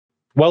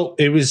Well,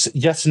 it was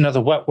yet another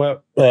wet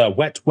weather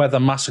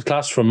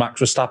masterclass from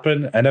Max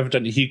Verstappen, and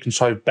evidently he can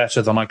drive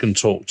better than I can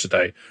talk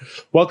today.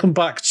 Welcome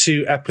back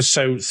to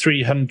episode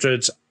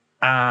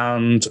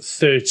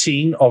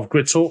 313 of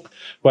Grid Talk,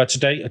 where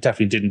today, I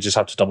definitely didn't just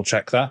have to double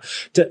check that,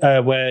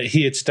 where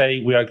here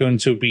today we are going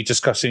to be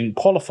discussing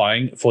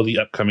qualifying for the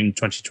upcoming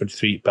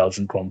 2023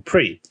 Belgian Grand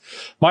Prix.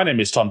 My name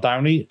is Tom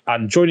Downey,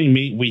 and joining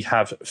me we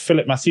have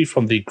Philip Matthew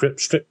from the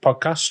Grip Strip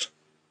podcast.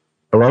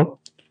 Hello.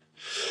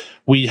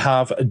 We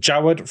have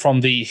Jawad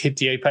from the Hit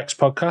the Apex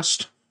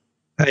podcast.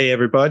 Hey,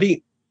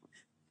 everybody.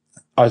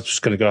 I was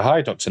just going to go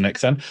hi, Dr. Nick,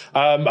 then.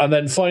 And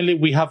then finally,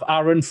 we have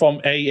Aaron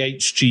from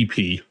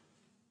AHGP.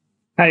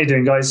 How you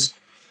doing, guys?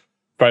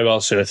 Very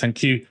well, sir.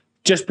 Thank you.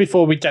 Just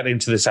before we get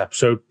into this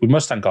episode, we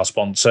must thank our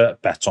sponsor,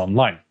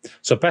 BetOnline.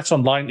 So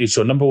BetOnline is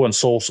your number one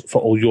source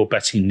for all your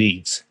betting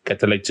needs. Get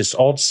the latest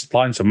odds,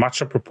 lines, and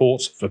matchup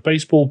reports for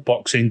baseball,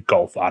 boxing,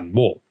 golf, and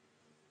more.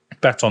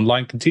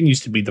 BetOnline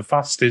continues to be the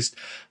fastest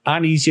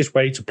and easiest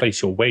way to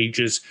place your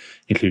wagers,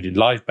 including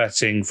live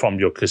betting from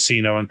your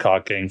casino and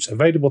card games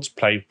available to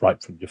play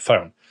right from your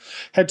phone.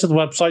 Head to the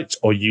website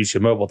or use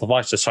your mobile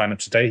device to sign up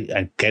today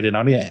and get in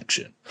on the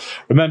action.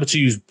 Remember to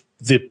use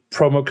the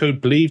promo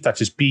code BELIEVE, that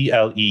is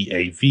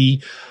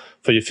BLEAV,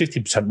 for your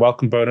 50%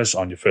 welcome bonus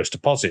on your first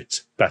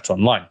deposit. Bet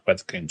online, where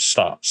the game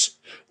starts.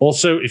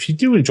 Also, if you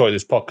do enjoy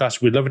this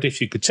podcast, we'd love it if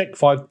you could take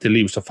 5 to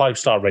leave us a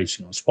 5-star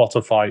rating on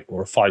Spotify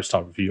or a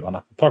 5-star review on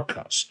Apple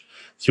Podcasts.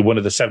 If you're one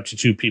of the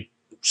 72%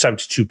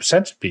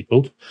 of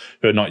people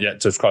who are not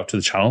yet subscribed to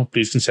the channel,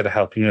 please consider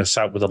helping us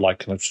out with a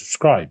like and a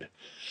subscribe.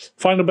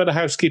 Final bit of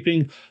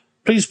housekeeping,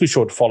 please be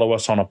sure to follow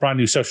us on our brand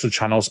new social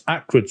channels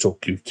at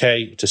GridTalk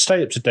UK to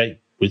stay up to date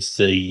with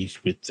the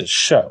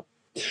show.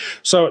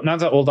 So now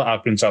that all the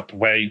admin's out the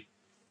way,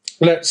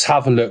 let's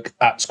have a look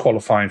at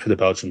qualifying for the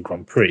Belgian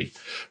Grand Prix.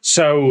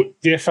 So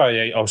the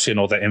FIA, obviously in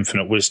all their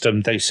infinite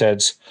wisdom, they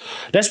said,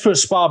 let's put a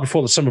Spa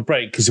before the summer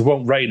break because it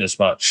won't rain as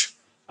much.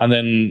 And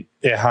then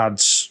it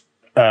had,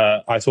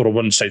 I thought at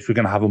one stage we're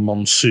going to have a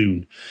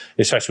monsoon,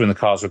 especially when the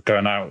cars were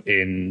going out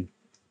in,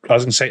 I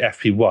was going to say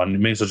FP1, you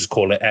may as well just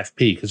call it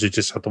FP because we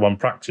just had the one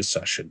practice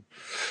session.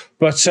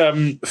 But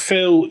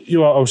Phil,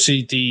 you are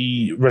obviously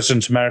the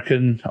resident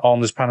American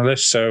on this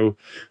panelist, so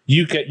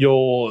you get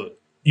your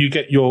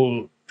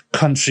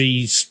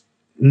country's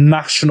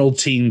national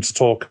team to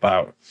talk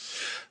about.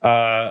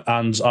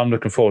 And I'm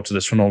looking forward to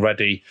this one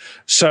already.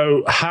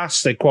 So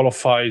Haas, they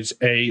qualified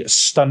a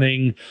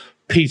stunning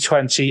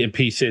P20 and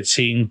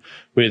P13,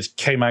 with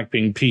K-Mag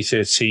being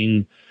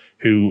P13,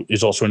 who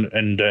is also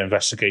under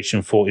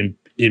investigation for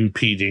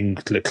impeding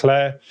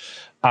Leclerc,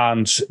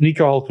 and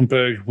Nico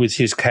Hulkenberg with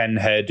his Ken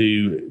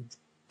hairdo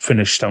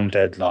finished stone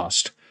dead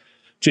last.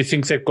 Do you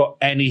think they've got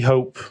any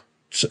hope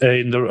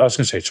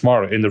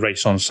tomorrow in the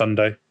race on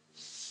Sunday?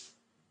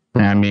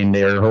 I mean,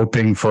 they're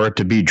hoping for it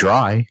to be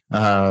dry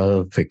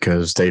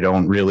because they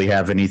don't really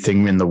have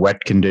anything in the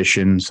wet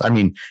conditions. I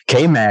mean,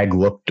 K-Mag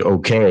looked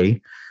okay,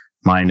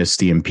 minus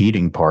the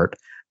impeding part,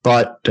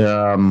 but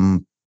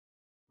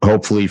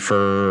hopefully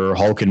for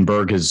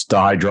Hulkenberg, the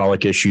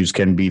hydraulic issues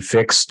can be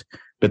fixed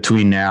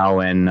between now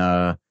and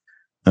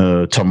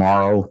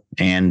tomorrow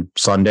and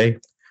Sunday.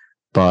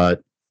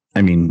 But,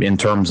 I mean, in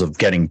terms of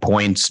getting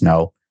points,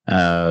 no.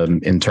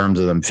 In terms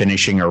of them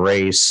finishing a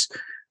race,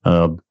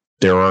 they're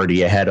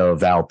already ahead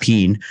of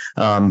Alpine.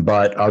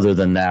 But other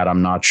than that,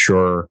 I'm not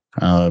sure.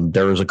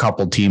 There was a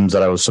couple teams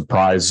that I was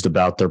surprised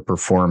about their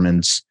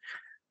performance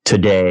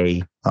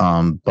today,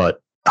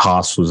 but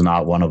Haas was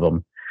not one of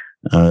them.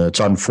 It's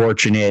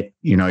unfortunate,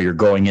 you're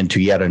going into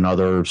yet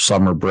another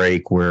summer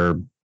break where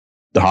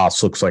the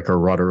Haas looks like a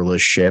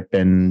rudderless ship,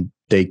 and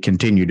they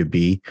continue to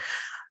be.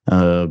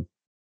 On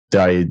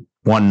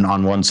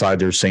one side,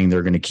 they're saying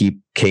they're going to keep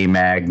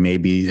K-Mag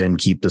maybe and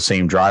keep the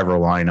same driver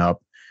lineup.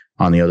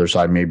 On the other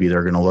side, maybe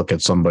they're going to look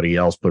at somebody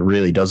else, but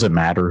really doesn't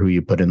matter who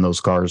you put in those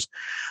cars.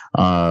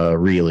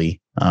 Really.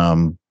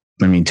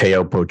 I mean,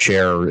 Teo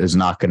Pocher is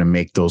not going to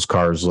make those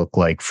cars look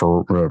like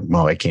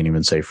I can't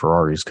even say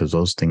Ferraris because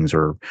those things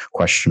are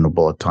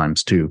questionable at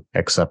times too,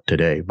 except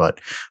today. But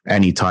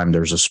anytime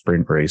there's a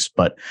sprint race,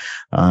 not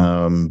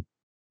a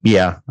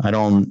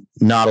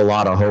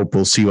lot of hope.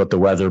 We'll see what the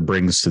weather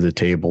brings to the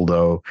table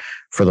though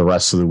for the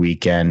rest of the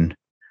weekend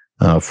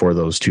for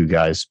those two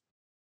guys.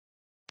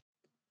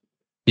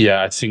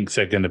 Yeah, I think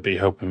they're going to be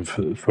hoping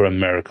for a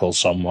miracle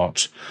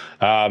somewhat.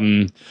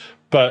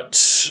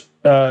 But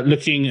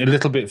looking a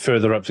little bit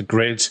further up the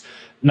grid.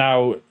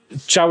 Now,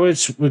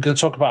 Jawad, we're going to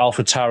talk about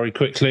AlphaTauri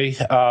quickly.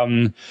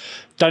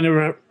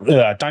 Daniel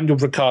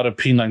Ricciardo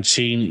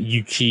P19,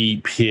 Yuki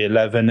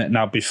P11.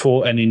 Now,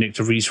 before any Nick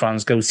de Vries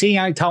fans go, see,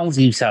 I told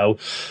you so,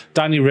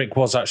 Daniel Rick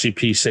was actually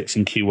P6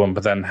 in Q1,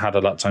 but then had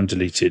a lap time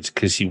deleted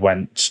because he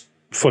went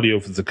fully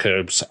over the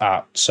curbs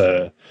at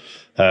the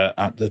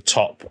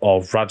top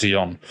of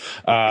Radion.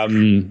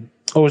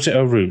 Or was it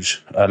Eau Rouge?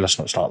 Let's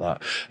not start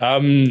that.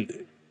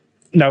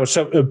 No,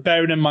 so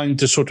bearing in mind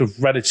the sort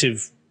of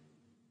relative,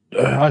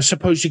 I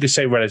suppose you could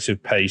say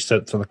relative pace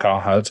that the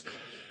car had,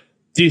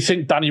 Do you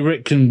think Danny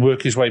Rick can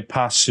work his way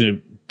past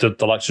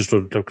the likes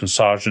of Logan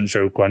Sargent,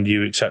 Joe Guan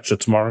Yu, etc.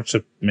 tomorrow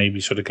to maybe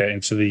sort of get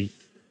into the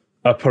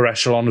upper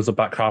echelon of the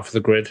back half of the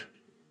grid?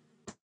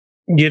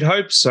 You'd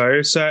hope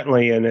so,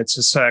 certainly. And it's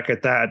a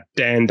circuit that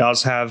Dan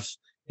does have,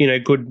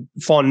 good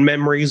fond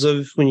memories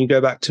of when you go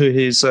back to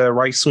his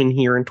race win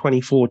here in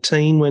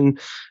 2014 when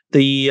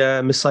the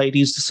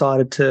Mercedes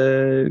decided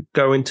to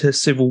go into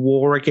civil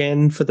war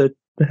again for the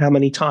how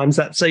many times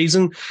that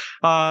season.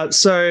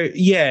 So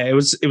yeah, it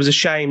was a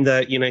shame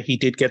that, he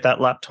did get that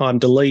lap time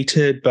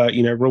deleted, but,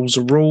 rules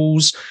are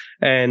rules.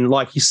 And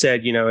like you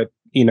said,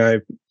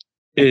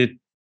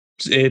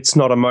 it's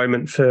not a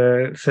moment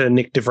for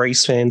Nick De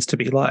Vries fans to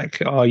be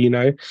like, oh,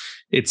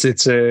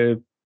 it's a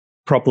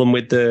problem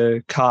with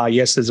the car.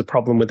 Yes, there's a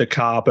problem with the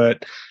car,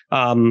 but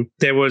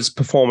there was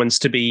performance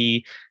to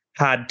be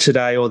had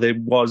today, or there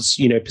was,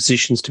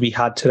 positions to be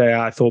had today.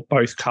 I thought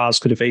both cars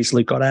could have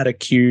easily got out of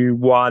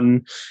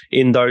Q1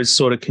 in those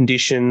sort of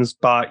conditions,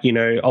 but,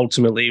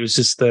 ultimately it was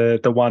just the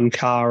one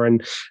car,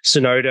 and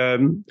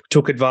Tsunoda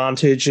took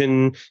advantage,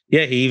 and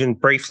yeah, he even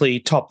briefly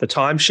topped the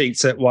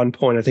timesheets at one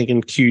point, I think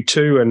in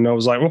Q2, and I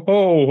was like,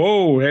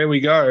 whoa, here we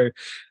go.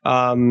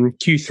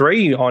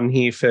 Q3 on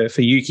here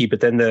for Yuki,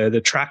 but then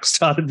the track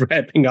started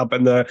ramping up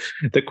and the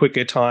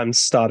quicker times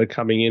started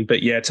coming in.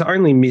 But yeah, to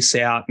only miss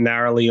out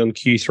narrowly on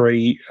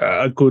Q3,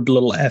 a good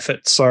little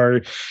effort. So,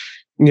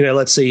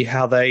 let's see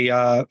how they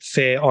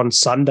fare on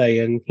Sunday.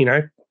 And,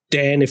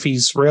 Dan, if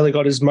he's really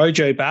got his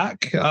mojo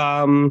back,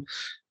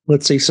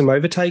 let's see some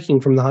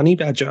overtaking from the Honey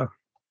Badger.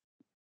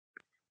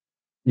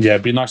 Yeah,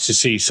 it'd be nice to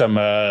see some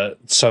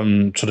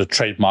sort of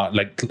trademark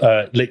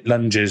late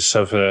lunges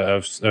of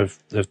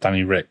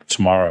Danny Rick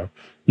tomorrow.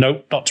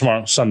 No, not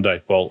tomorrow,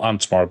 Sunday. Well, and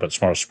tomorrow, but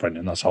tomorrow's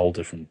sprinting. That's a whole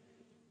different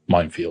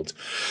minefield.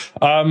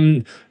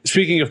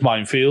 Speaking of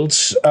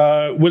minefields,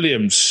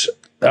 Williams,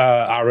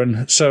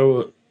 Aaron.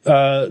 So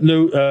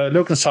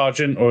Logan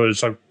Sargent, or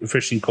as I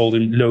officially called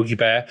him, Logie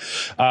Bear,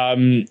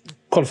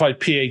 qualified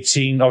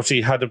P18.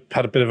 Obviously, had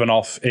a bit of an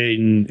off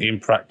in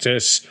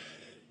practice.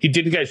 He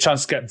didn't get a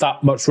chance to get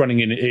that much running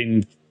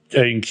in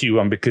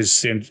Q1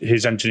 because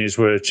his engineers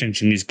were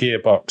changing his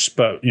gearbox.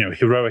 But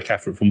heroic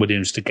effort from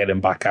Williams to get him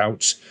back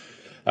out.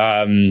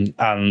 And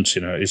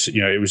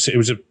it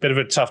was a bit of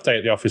a tough day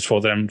at the office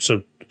for them.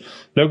 So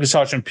Logan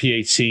Sargent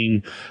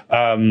P18,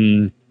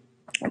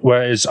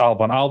 whereas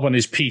Albon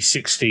is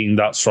P16.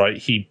 That's right.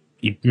 He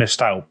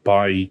missed out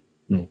by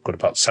got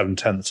about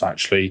 7/10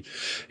 actually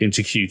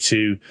into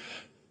Q2.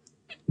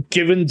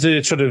 Given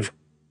the sort of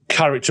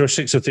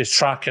characteristics of this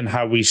track and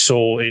how we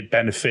saw it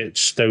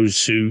benefits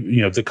those who,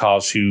 the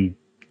cars who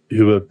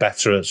are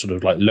better at sort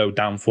of like low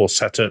downforce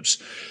setups.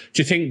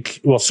 Do you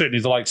think, well, certainly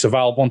the likes of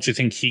Albon, do you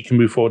think he can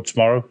move forward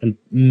tomorrow and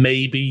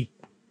maybe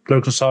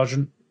Logan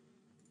Sargent?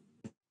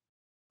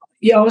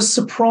 Yeah, I was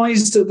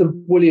surprised at the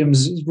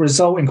Williams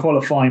result in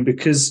qualifying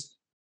because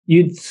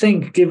you'd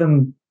think,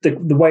 given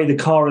the way the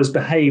car has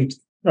behaved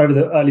over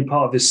the early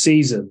part of this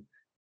season,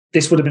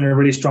 this would have been a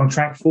really strong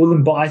track for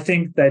them. But I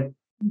think that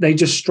they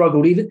just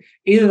struggled.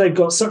 Either they've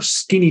got such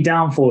skinny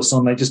downforce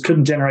on, they just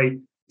couldn't generate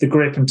the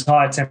grip and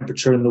tire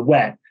temperature in the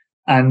wet.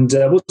 And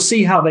we'll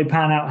see how it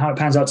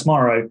pans out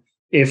tomorrow.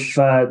 If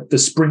the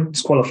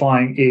sprint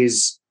qualifying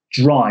is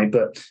dry,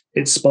 but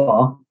it's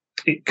Spa,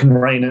 it can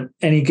rain at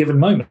any given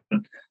moment.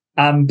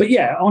 But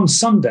yeah, on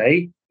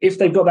Sunday, if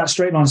they've got that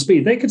straight line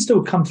speed, they could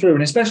still come through.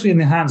 And especially in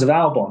the hands of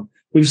Albon,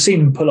 we've seen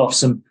him pull off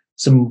some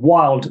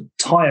wild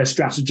tire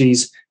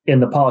strategies in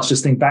the past.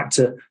 Just think back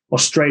to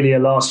Australia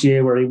last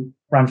year where he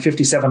ran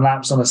 57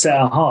 laps on a set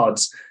of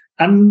hards.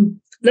 And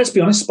let's be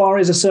honest, Spa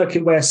is a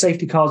circuit where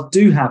safety cars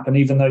do happen,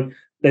 even though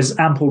there's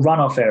ample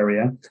runoff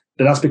area,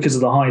 but that's because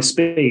of the high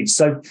speed.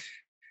 So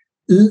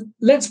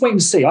let's wait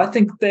and see. I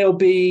think they'll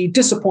be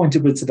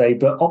disappointed with today,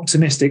 but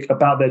optimistic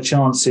about their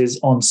chances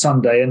on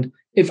Sunday. And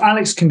if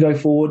Alex can go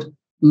forward,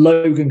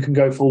 Logan can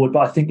go forward,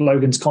 but I think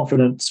Logan's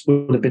confidence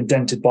would have been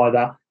dented by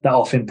that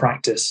off in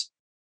practice.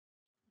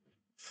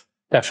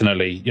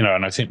 Definitely,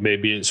 and I think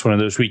maybe it's one of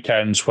those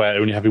weekends where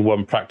only having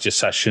one practice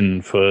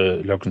session for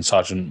Logan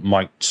Sargent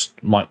might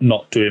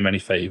not do him any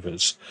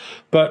favours,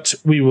 but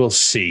we will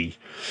see.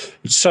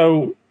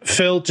 So,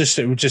 Phil, just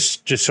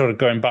sort of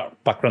going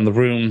back around the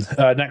room.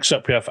 Next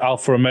up, we have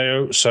Alfa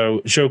Romeo. So,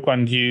 Zhou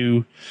Guan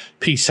Yu,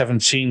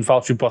 P17,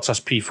 Valtteri Bottas,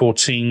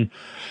 P14.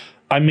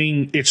 I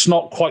mean, it's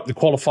not quite the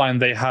qualifying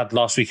they had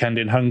last weekend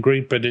in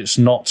Hungary, but it's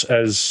not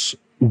as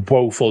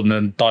woeful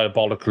and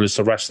diabolical as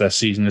the rest of their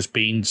season has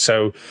been.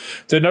 So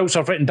the notes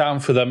I've written down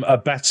for them are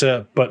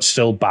better, but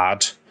still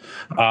bad.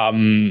 Do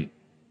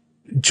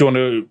you want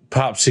to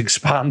perhaps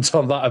expand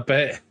on that a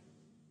bit?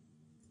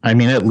 I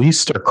mean, at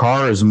least their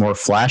car is more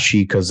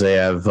flashy because they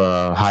have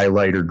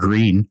highlighter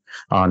green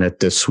on it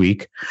this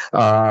week.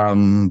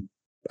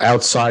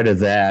 Outside of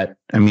that,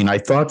 I mean, I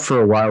thought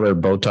for a while there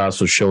Bottas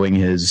was showing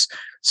his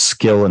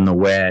skill in the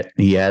wet.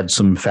 He had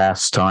some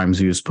fast times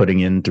he was putting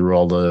in through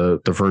all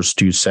the first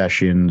two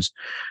sessions.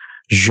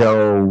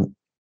 Zhou,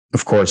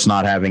 of course,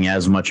 not having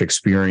as much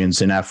experience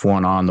in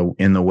F1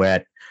 in the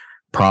wet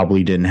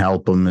probably didn't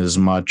help him as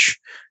much.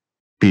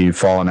 be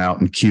falling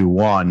out in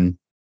Q1.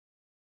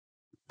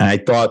 I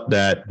thought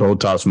that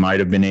Bottas might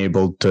have been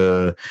able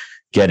to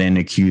get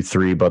into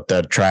Q3, but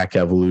that track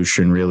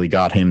evolution really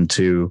got him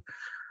to.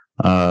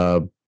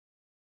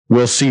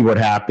 We'll see what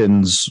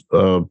happens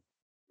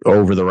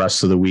over the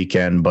rest of the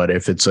weekend. But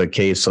if it's a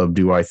case of,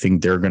 do I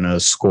think they're going to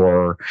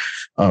score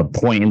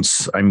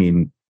points? I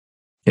mean,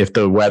 if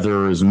the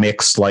weather is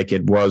mixed like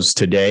it was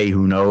today,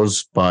 who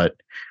knows? But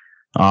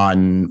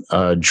on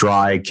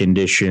dry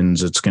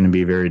conditions, it's going to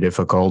be very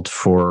difficult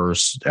for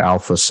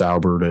Alpha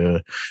Sauber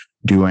to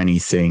do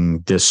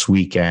anything this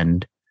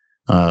weekend.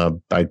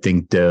 I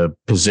think the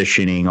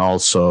positioning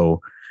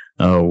also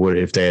would,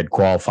 if they had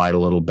qualified a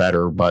little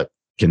better, but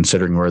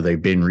considering where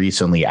they've been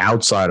recently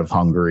outside of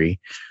Hungary,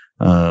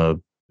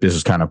 this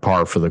is kind of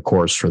par for the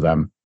course for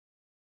them.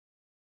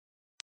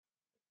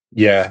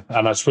 Yeah,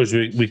 and I suppose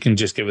we can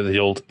just give it the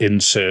old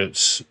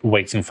inserts,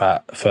 waiting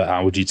for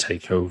Audi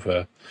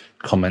takeover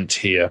comment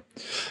here.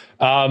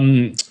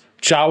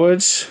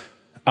 Joward,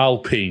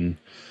 Alpine.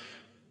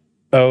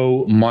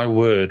 Oh my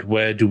word,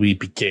 where do we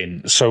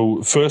begin?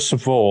 So first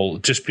of all,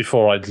 just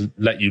before I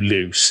let you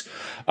loose,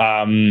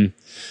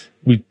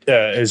 we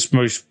as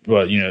most,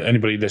 well,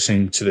 anybody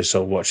listening to this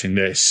or watching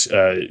this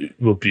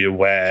will be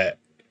aware,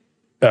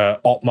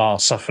 Otmar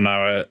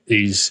Szafnauer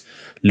is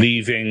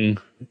leaving.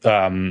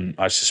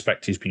 I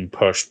suspect he's being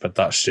pushed, but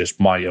that's just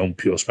my own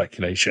pure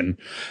speculation.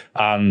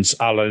 And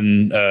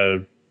Alan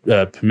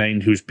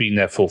Permain, who's been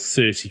there for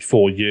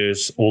 34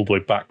 years, all the way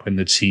back when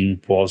the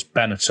team was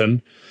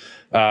Benetton,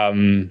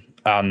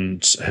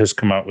 and has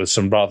come out with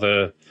some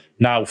rather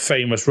now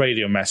famous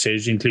radio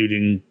message,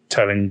 including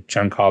telling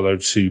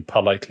Giancarlo to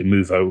politely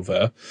move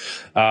over.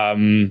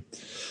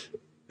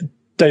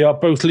 They are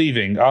both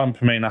leaving. Alan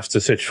Permain after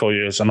 34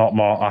 years and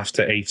Otmar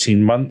after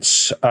 18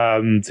 months.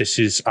 This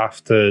is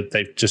after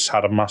they've just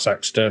had a mass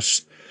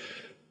exodus.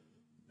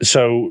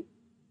 So,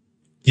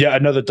 yeah,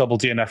 another double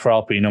DNF for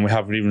Alpine, and we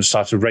haven't even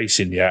started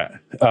racing yet.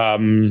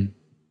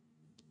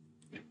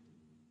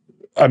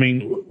 I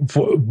mean,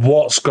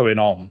 what's going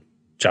on,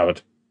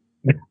 Jared?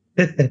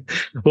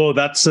 Well,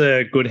 that's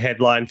a good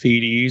headline for you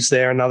to use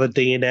there. Another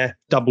DNF,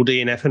 double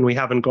DNF, and we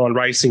haven't gone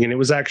racing. And it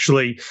was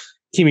actually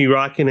Kimi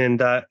Räikkönen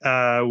that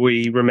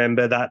we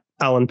remember that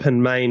Alan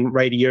Permain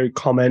radio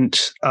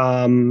comment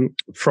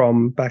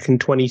from back in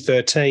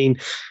 2013.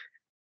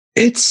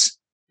 It's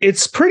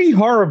pretty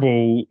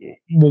horrible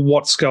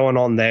what's going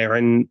on there.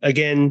 And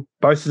again,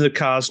 both of the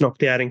cars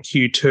knocked out in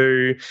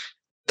Q2.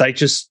 They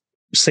just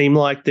seem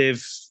like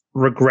they've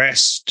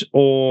regressed,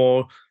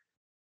 or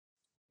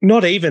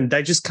not even,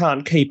 they just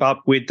can't keep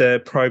up with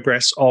the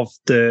progress of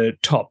the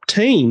top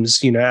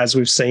teams. As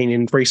we've seen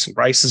in recent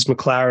races,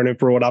 McLaren have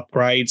brought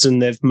upgrades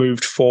and they've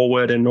moved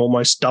forward and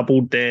almost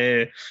doubled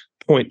their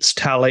points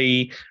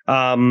tally,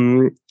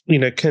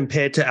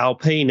 compared to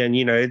Alpine.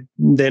 And,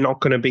 they're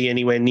not going to be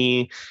anywhere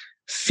near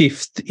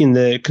fifth in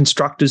the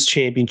Constructors'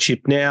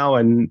 Championship now.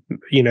 And,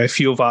 a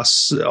few of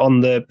us on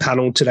the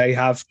panel today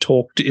have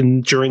talked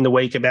during the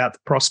week about the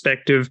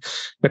prospect of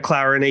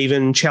McLaren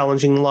even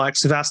challenging the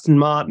likes of Aston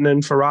Martin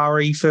and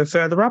Ferrari for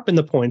further up in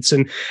the points.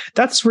 And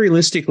that's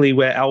realistically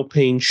where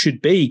Alpine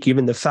should be,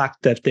 given the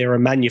fact that they're a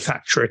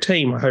manufacturer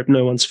team. I hope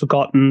no one's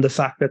forgotten the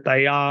fact that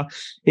they are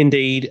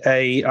indeed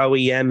a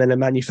OEM and a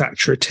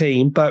manufacturer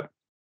team. But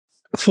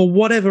for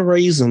whatever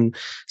reason,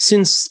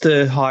 since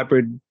the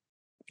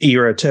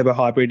turbo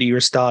hybrid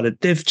era started,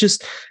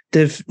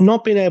 they've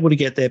not been able to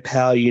get their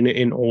power unit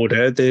in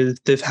order.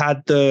 They've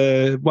had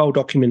the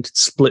well-documented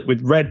split with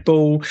Red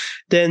Bull.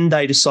 Then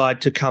they decide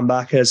to come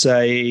back as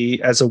a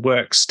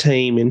works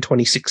team in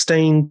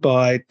 2016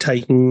 by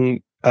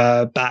taking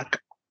back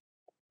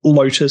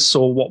Lotus,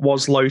 or what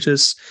was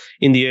Lotus,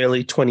 in the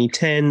early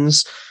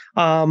 2010s.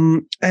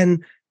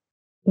 And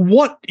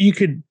what you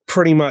could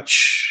pretty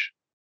much,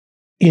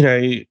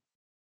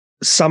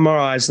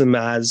 summarize them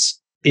as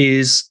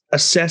is a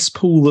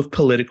cesspool of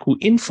political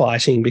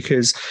infighting,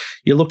 because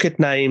you look at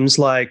names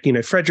like,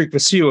 Frederick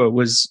Vasseur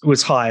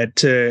was hired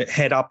to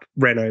head up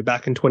Renault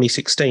back in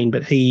 2016,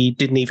 but he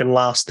didn't even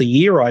last the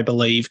year, I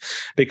believe,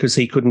 because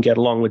he couldn't get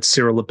along with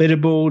Cyril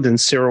Abiteboul, and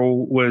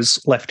Cyril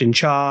was left in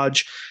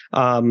charge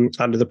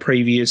under the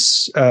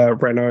previous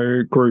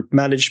Renault group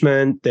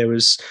management. There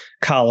was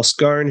Carlos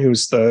Ghosn, who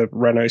was the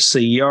Renault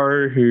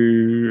CEO,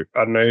 who,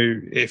 I don't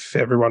know if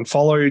everyone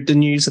followed the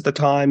news at the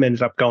time,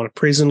 ended up going to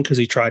prison because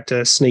he tried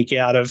to sneak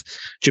out of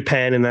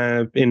Japan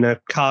in a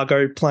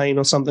cargo plane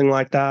or something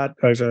like that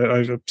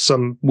over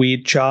some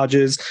weird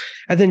charges.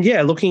 And then,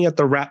 looking at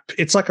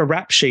it's like a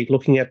rap sheet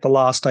looking at the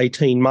last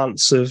 18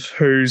 months of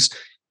who's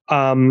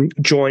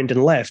joined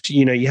and left.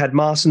 You had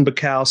Marcin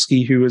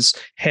Bukowski, who was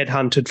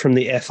headhunted from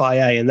the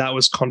FIA, and that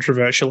was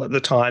controversial at the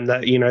time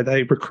that,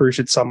 they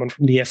recruited someone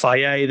from the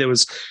FIA. There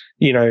was,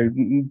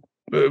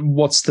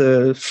 what's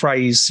the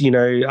phrase,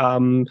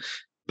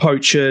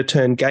 poacher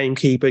turned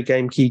gamekeeper,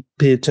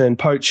 gamekeeper turned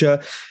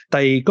poacher.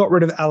 They got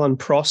rid of Alan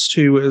Prost,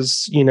 who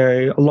was,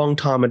 a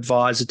long-time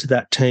advisor to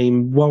that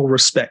team,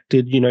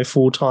 well-respected,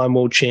 four-time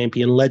world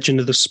champion, legend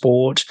of the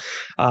sport.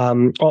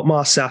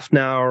 Otmar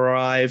Szafnauer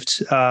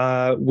arrived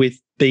with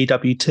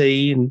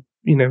BWT, and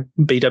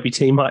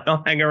BWT might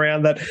not hang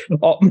around that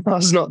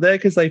Otmar's not there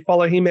because they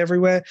follow him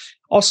everywhere.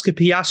 Oscar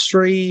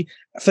Piastri,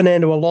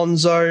 Fernando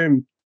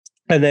Alonso,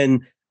 and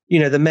then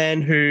the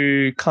man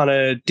who kind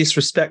of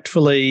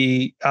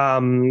disrespectfully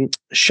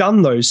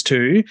shunned those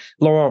two,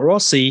 Laurent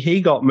Rossi, he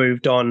got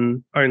moved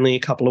on only a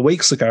couple of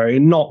weeks ago,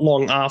 not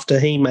long after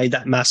he made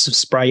that massive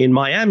spray in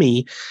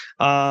Miami.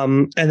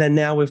 And then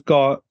now we've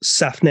got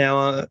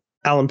Safnauer,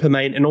 Alan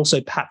Permane, and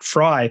also Pat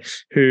Fry,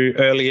 who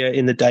earlier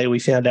in the day we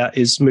found out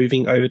is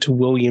moving over to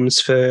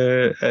Williams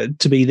to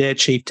be their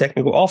chief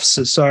technical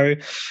officer. So,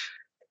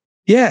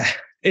 yeah.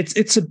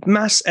 It's a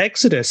mass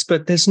exodus,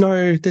 but there's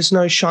no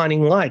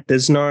shining light.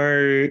 There's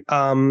no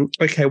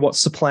okay,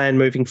 what's the plan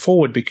moving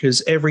forward?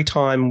 Because every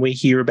time we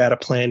hear about a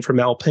plan from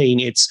Alpine,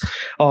 it's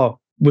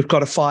we've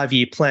got a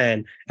 5-year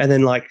plan, and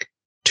then like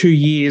 2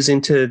 years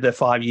into the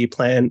 5-year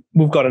plan,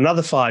 we've got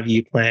another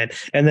 5-year plan,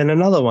 and then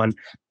another one.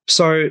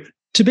 So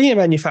to be a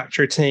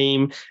manufacturer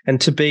team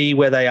and to be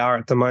where they are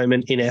at the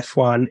moment in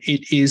F1,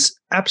 it is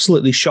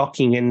absolutely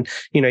shocking. And,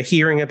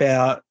 hearing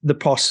about the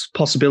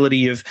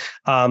possibility of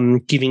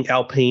giving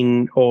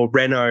Alpine or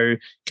Renault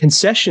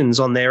concessions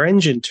on their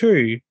engine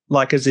too,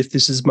 like as if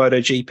this is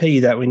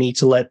MotoGP, that we need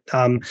to let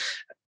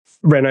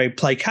Renault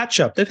play catch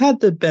up. They've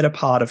had the better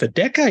part of a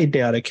decade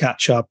now to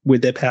catch up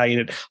with their power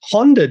unit.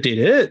 Honda did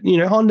it.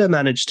 Honda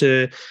managed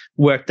to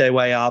work their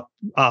way up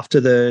after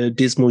the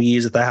dismal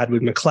years that they had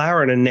with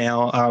McLaren, and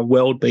now are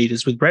world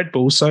beaters with Red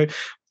Bull. So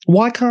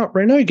why can't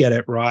Renault get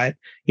it right?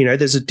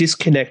 There's a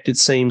disconnect, it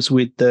seems,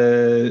 with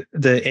the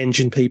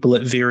engine people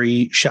at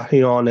Viry,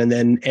 Chahillon, and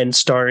then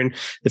Enstone.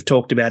 They've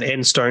talked about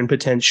Enstone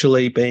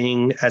potentially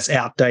being as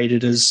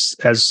outdated as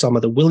some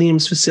of the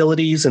Williams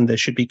facilities, and there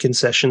should be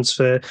concessions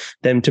for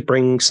them to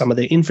bring some of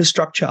their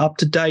infrastructure up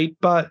to date.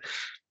 But,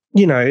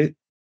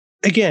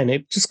 again,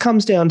 it just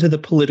comes down to the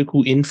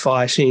political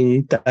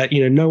infighting that,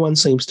 no one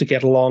seems to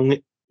get along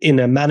in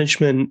a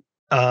management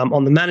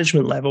on the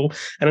management level.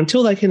 And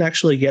until they can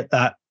actually get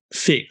that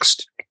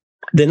fixed,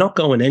 they're not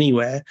going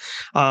anywhere.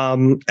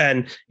 And,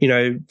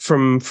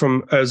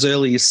 from as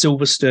early as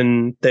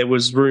Silverstone, there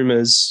was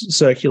rumours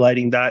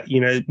circulating that,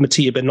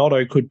 Mattia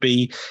Binotto could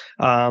be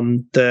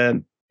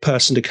the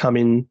person to come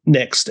in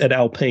next at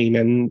Alpine.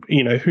 And,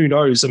 who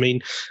knows? I mean,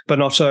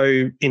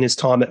 Binotto in his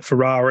time at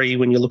Ferrari,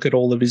 when you look at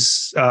all of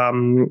his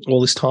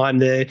time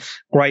there,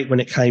 great when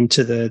it came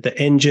to the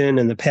engine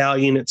and the power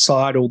unit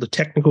side, all the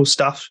technical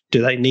stuff.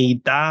 Do they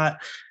need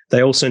that?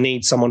 They also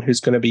need someone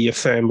who's going to be a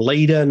firm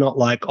leader, not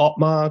like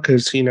Otmar,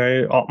 because,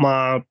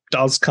 Otmar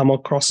does come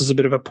across as a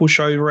bit of a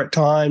pushover at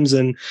times.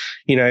 And,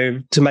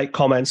 to make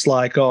comments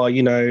like,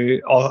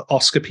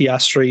 Oscar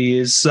Piastri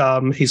is,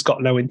 he's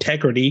got no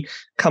integrity.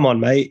 Come on,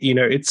 mate.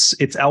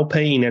 It's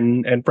Alpine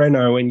and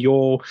Renault and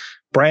your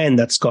brand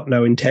that's got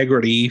no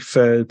integrity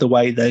for the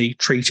way they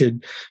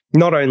treated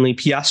not only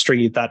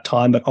Piastri at that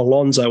time, but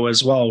Alonso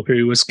as well,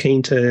 who was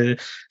keen to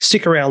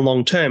stick around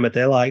long term. But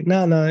they're like,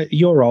 no,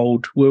 you're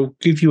old. We'll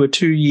give you a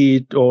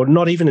 2-year, or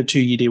not even a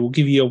 2-year deal. We'll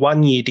give you a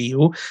 1-year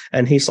deal.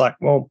 And he's like,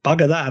 well,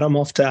 bugger that. I'm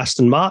off to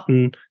Aston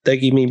Martin. They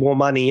give me more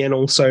money. And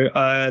also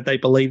they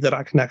believe that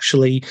I can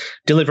actually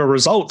deliver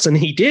results. And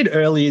he did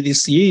earlier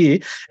this year.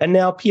 And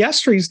now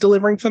Piastri's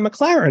delivering for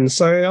McLaren.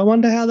 So I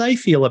wonder how they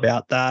feel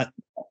about that.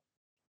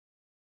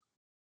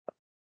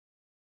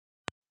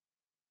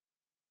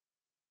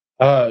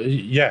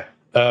 Yeah.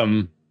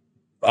 I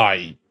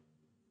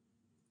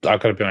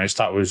gotta be honest,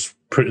 that was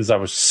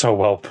so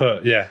well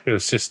put. Yeah, it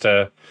was just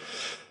well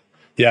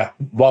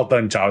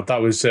done, Jared.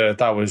 That was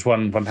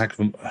one heck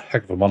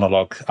of a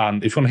monologue.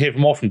 And if you want to hear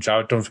more from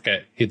Jared, don't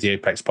forget, hit the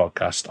Apex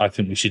podcast. I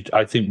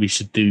think we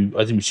should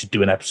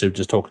do an episode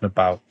just talking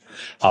about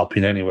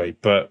Alpine anyway.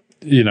 But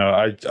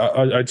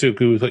I do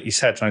agree with what you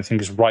said, and I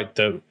think it's right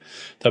that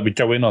we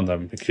go in on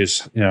them,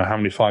 because how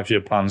many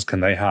 5-year plans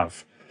can they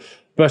have?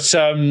 But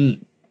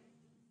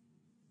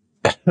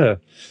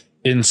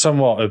in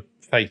somewhat of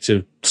fate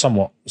of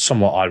somewhat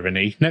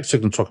irony, next we're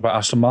going to talk about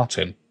Aston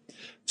Martin.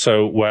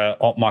 So where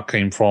Otmar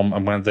came from,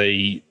 and where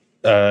they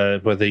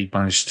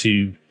managed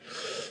to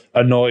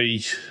annoy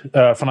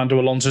Fernando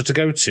Alonso to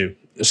go to.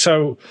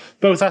 So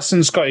both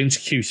Astons got into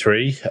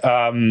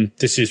Q3.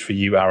 This is for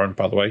you, Aaron,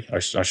 by the way, I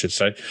should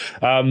say.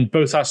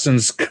 Both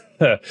Astons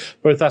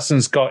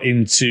got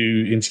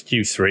into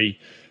Q3.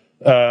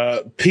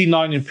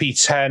 P9 and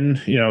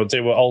P10,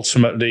 they were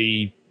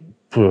ultimately,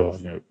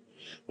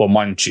 well,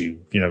 mind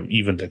you,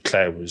 even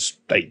Leclerc was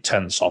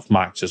 0.8 off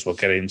Max, as we'll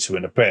get into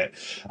in a bit.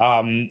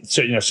 So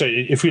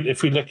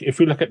if we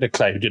look at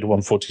Leclerc, who did a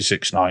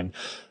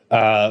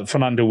 1:46.9,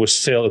 Fernando was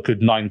still a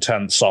good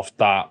 0.9 off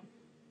that,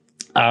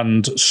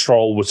 and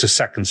Stroll was a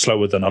second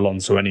slower than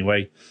Alonso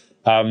anyway.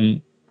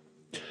 Aston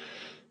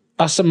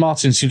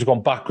Martin seemed to have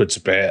gone backwards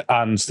a bit,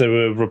 and there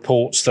were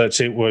reports that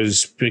it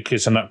was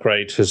because an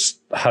upgrade has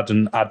had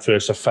an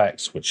adverse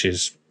effect, which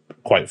is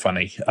quite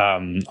funny,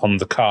 on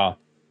the car.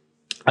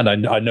 And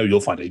I know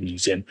you'll find it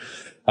amusing.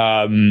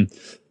 But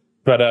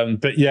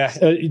yeah,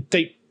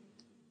 they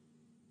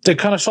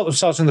kind of shot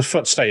themselves in the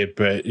foot today a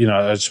bit,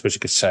 I suppose you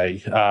could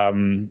say.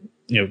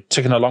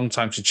 taking a long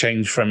time to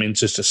change from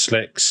inters to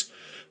slicks.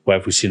 Where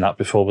have we seen that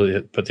before,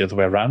 but the other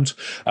way around?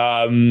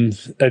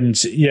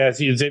 And yeah,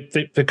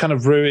 they kind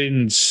of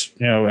ruined,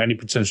 any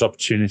potential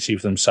opportunity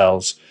for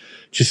themselves.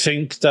 Do you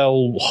think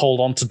they'll hold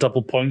on to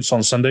double points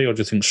on Sunday, or do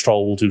you think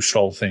Stroll will do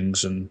Stroll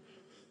things and,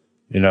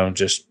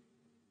 just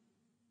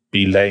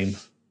be lame?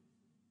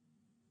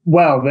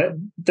 Well,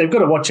 they've got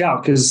to watch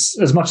out, because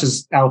as much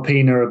as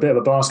Alpine are a bit of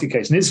a basket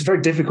case, and it's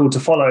very difficult to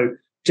follow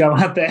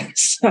Jawad there,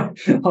 so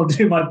I'll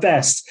do my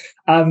best.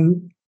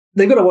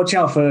 They've got to watch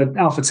out for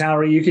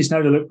AlphaTauri. Yuki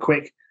Tsunoda looked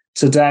quick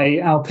today.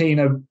 Alpine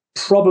are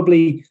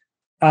probably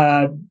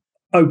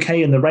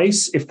okay in the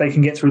race if they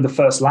can get through the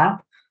first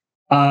lap.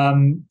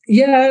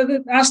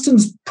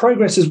 Aston's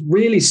progress has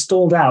really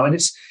stalled out, and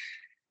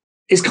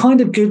it's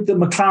kind of good that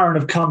McLaren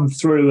have come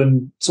through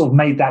and sort of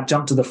made that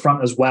jump to the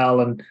front as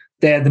well, and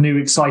they're the new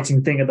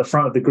exciting thing at the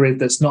front of the grid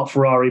that's not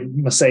Ferrari,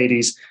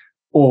 Mercedes,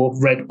 or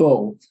Red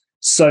Bull.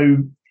 So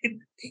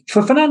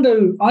for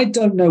Fernando, I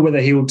don't know whether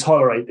he will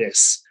tolerate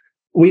this.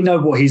 We know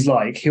what he's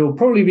like. He'll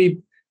probably be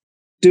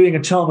doing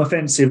a charm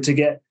offensive to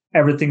get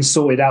everything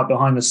sorted out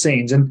behind the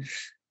scenes. And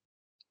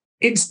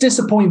it's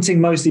disappointing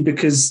mostly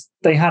because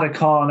they had a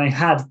car and they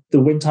had the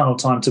wind tunnel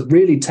time to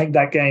really take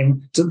that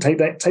game, to take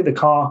the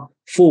car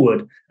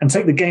forward and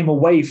take the game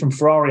away from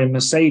Ferrari and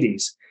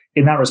Mercedes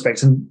in that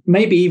respect, and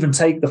maybe even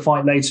take the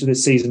fight later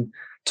this season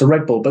to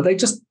Red Bull. But they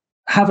just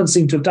haven't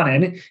seemed to have done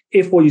it. And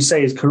if what you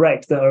say is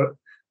correct, that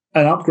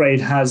an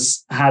upgrade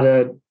has had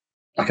an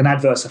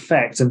adverse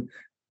effect and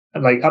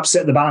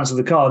upset the balance of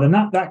the car, then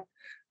that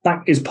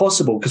is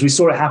possible, because we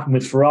saw it happen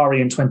with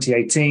Ferrari in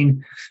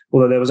 2018,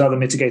 although there was other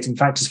mitigating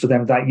factors for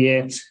them that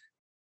year.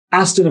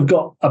 Aston have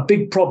got a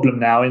big problem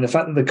now in the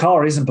fact that the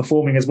car isn't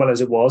performing as well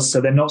as it was,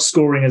 so they're not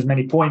scoring as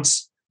many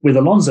points with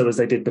Alonso as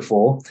they did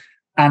before.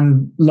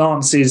 And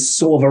Lance is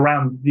sort of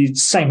around the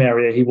same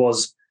area he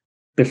was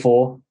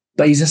before,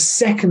 but he's a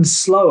second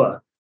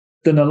slower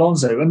than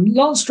Alonso. And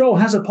Lance Stroll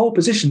has a pole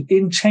position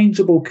in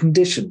changeable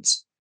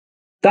conditions.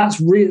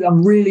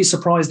 I'm really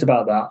surprised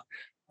about that.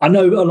 I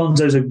know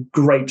Alonso's a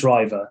great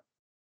driver,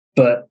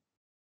 but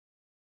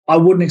I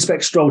wouldn't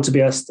expect Stroll to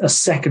be a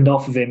second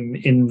off of him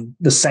in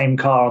the same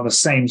car on the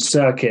same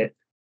circuit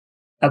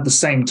at the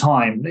same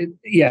time.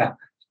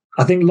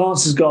 I think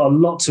Lance has got a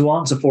lot to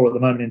answer for at the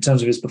moment in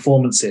terms of his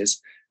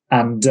performances.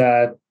 And,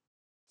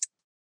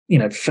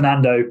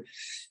 Fernando,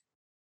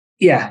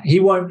 he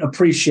won't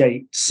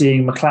appreciate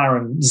seeing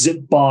McLaren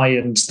zip by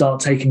and start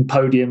taking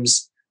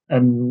podiums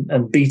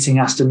and beating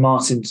Aston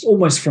Martin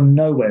almost from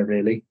nowhere,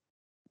 really.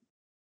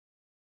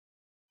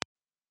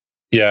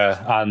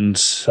 Yeah, and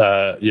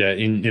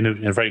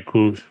in a very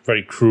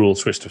cruel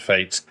twist of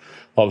fate,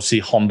 obviously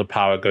Honda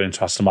Power going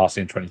to Aston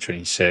Martin in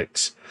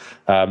 2026.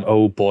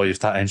 Oh boy, if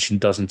that engine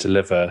doesn't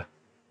deliver,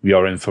 we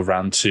are in for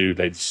round 2,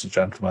 ladies and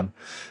gentlemen.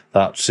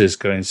 That is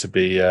going to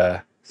be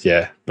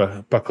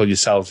buckle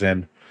yourselves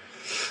in.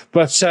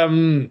 But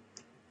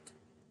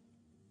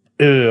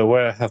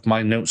where have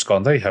my notes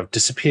gone? They have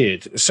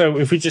disappeared. So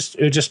if we're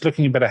just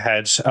looking a bit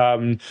ahead,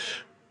 I'm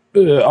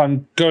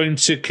going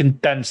to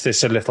condense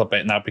this a little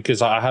bit now,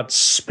 because I had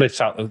split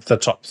out the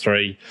top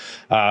 3.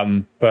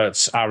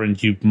 But Aaron,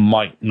 you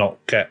might not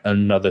get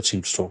another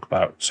team to talk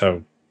about.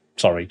 So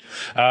sorry.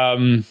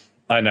 I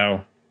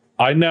know.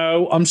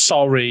 I'm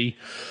sorry.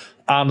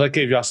 And I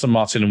gave you Aston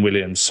Martin and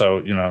Williams.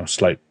 So,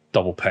 it's like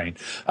double pain.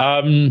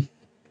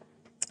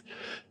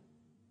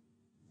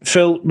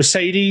 Phil,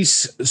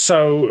 Mercedes.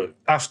 So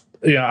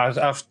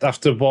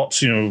after what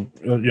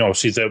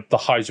obviously the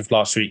highs of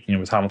last week,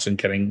 with Hamilton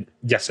getting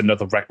yet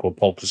another record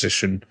pole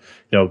position,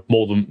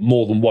 more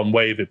than one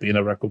way of it being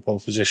a record pole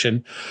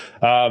position.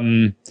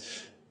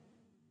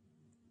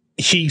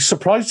 He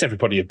surprised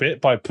everybody a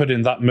bit by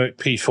putting that Merc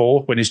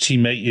P4 when his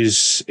teammate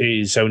is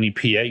only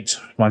P8.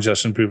 Mind you,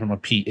 that's an improvement on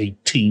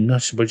P18, I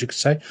suppose you could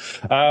say.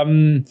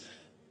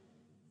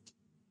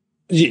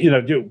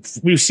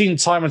 We've seen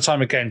time and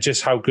time again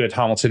just how good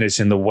Hamilton is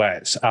in the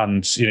wet,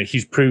 and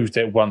he's proved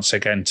it once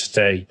again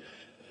today.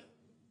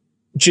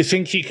 Do you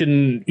think he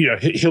can?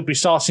 He'll be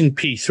starting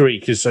P3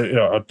 because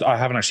I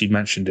haven't actually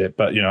mentioned it,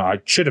 but I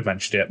should have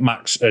mentioned it.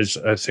 Max, as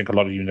I think a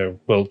lot of you know,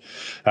 will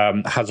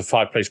has a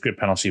 5-place grid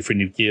penalty for a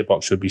new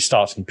gearbox. He'll be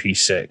starting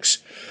P6.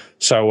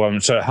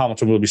 So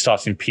Hamilton will be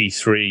starting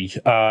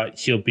P3.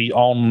 He'll be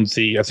on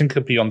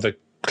the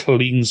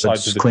clean side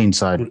of the clean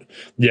side.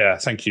 Yeah,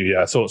 thank you.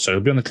 Yeah, I thought so.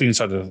 He'll be on the clean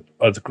side of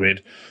the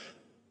grid.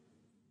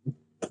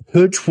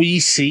 Could we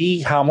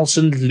see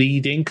Hamilton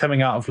leading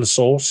coming out of La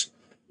Source?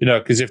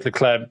 Because if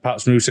Leclerc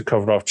perhaps moves to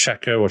cover off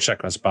Checo, or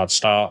Checo has a bad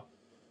start,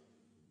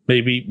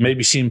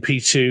 maybe seeing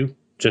P2,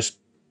 just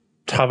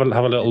have a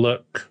little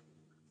look.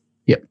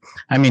 Yeah,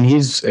 I mean,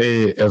 he's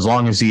as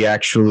long as he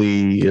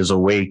actually is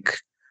awake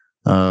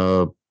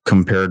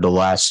compared to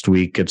last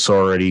week, it's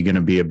already going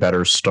to be a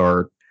better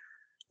start.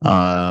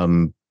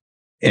 And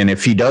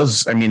if he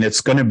does, I mean,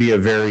 it's going to be a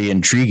very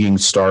intriguing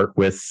start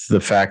with the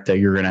fact that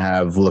you're going to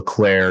have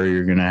Leclerc,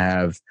 you're going to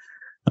have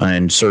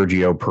and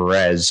Sergio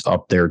Perez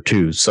up there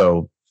too.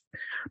 So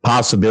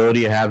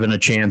possibility of having a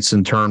chance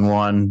in turn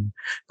one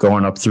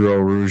going up through Eau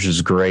Rouge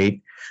is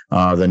great.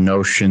 The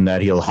notion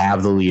that he'll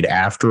have the lead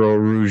after Eau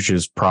Rouge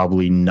is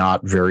probably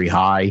not very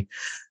high.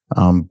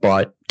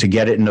 But to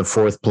get it into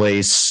fourth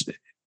place,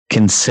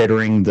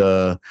 considering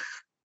the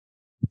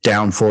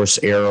downforce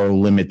aero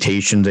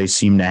limitations they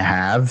seem to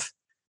have,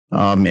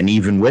 and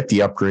even with the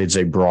upgrades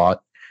they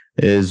brought,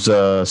 is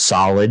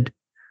solid.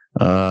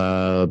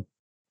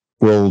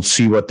 We'll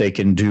see what they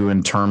can do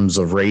in terms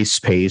of race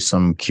pace.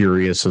 I'm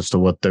curious as to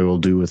what they will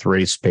do with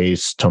race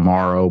pace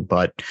tomorrow,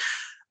 but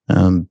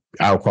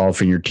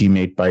out-qualifying your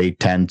teammate by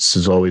 8/10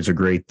 is always a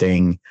great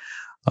thing.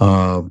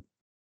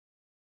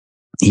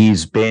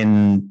 He's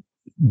been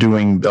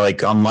doing,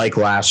 like, unlike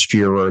last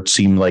year where it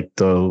seemed like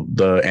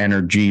the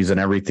energies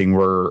and everything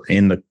were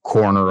in the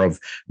corner of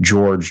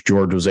George.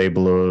 George was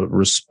able to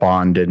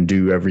respond and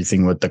do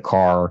everything with the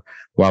car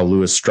while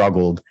Lewis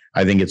struggled.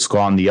 I think it's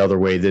gone the other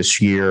way this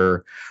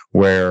year,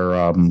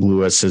 where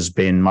Lewis has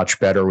been much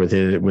better with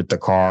the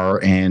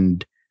car,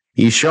 and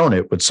he's shown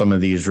it with some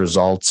of these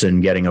results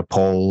and getting a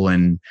pole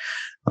and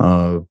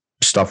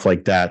stuff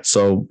like that.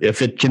 So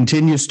if it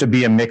continues to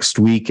be a mixed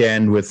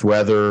weekend with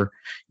weather,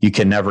 you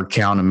can never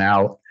count him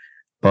out.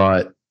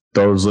 But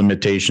those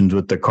limitations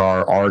with the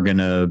car are going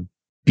to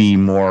be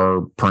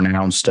more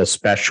pronounced,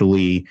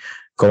 especially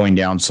going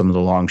down some of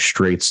the long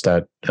straights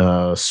that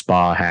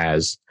Spa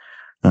has.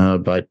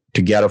 But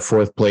to get a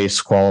fourth place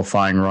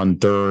qualifying run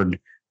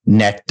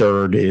net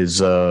third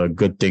is a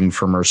good thing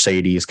for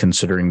Mercedes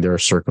considering their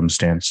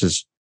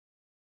circumstances.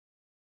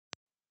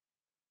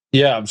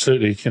 Yeah,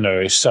 absolutely.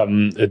 It's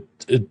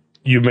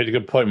you made a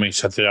good point when you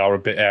said they are a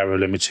bit aero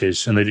limited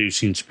and they do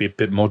seem to be a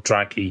bit more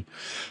draggy.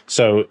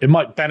 So it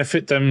might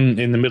benefit them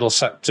in the middle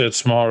sector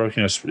tomorrow,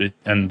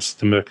 and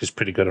the Merc is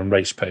pretty good on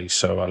race pace.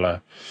 So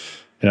I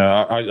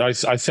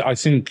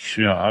think,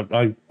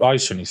 I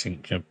certainly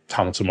think,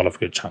 Hamilton will have a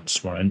good chance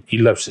tomorrow, and he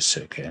loves this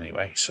circuit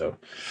anyway. So,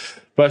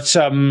 but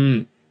Jared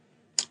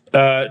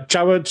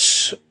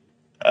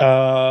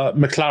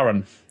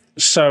McLaren.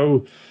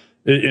 So,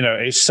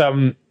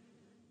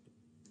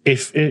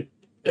 it's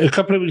a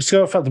couple of weeks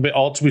ago, I felt a bit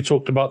odd we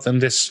talked about them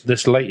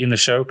this late in the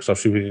show, because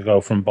obviously we could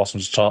go from bottom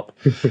to top.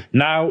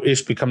 Now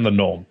it's become the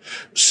norm.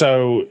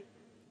 So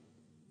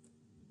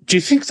do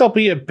you think they'll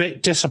be a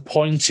bit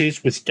disappointed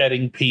with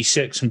getting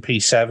P6 and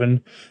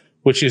P7,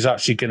 which is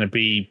actually going to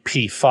be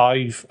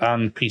P5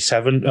 and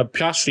P7?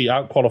 Piastri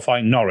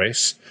out-qualifying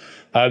Norris.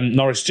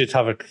 Norris did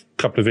have a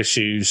couple of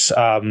issues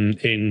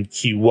in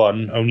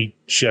Q1, only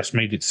just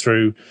made it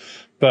through.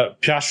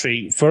 But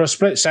Piastri, for a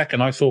split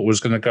second, I thought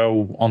was going to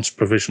go onto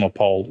provisional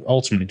pole.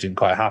 Ultimately, didn't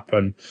quite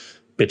happen.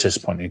 Bit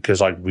disappointing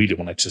because I really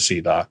wanted to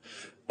see that.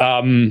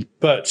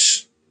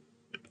 But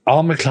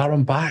are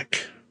McLaren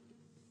back?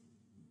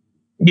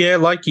 Yeah,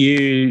 like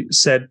you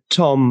said,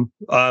 Tom,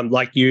 I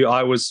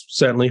was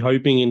certainly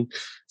hoping, and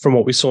from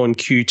what we saw in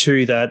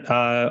Q2, that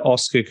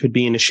Oscar could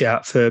be in a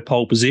shout for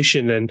pole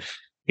position. And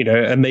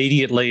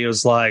immediately it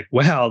was like,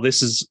 wow,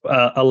 this is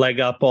a leg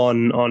up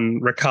on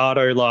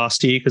Ricciardo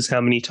last year, because how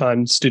many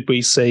times did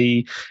we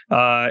see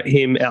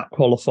him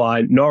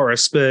out-qualify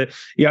Norris? But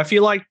yeah, I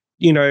feel like,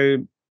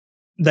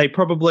 they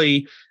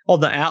probably on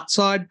the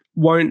outside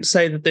won't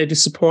say that they're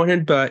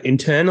disappointed, but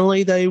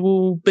internally they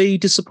will be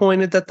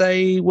disappointed that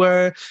they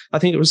were, I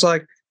think it was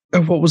like,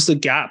 what was the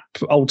gap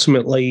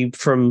ultimately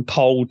from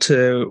pole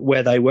to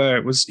where they were?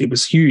 It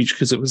was huge,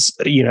 because it was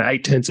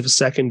 0.8 of a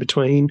second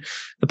between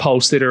the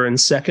pole sitter and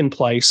second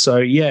place. So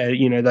yeah,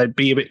 they'd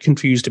be a bit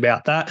confused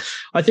about that.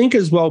 I think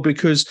as well,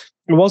 because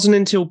it wasn't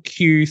until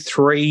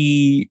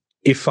Q3,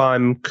 if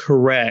I'm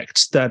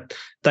correct, that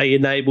they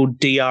enabled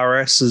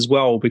DRS as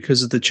well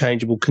because of the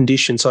changeable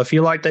conditions. So I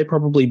feel like they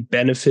probably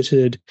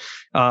benefited.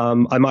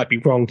 I might be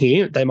wrong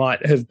here. They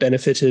might have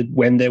benefited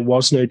when there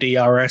was no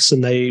DRS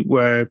and they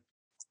were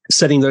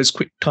setting those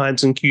quick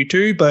times in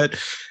Q2. But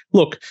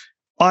look,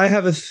 I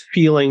have a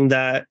feeling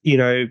that,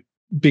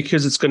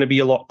 because it's going to be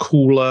a lot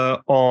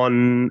cooler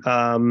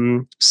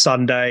on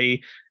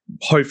Sunday,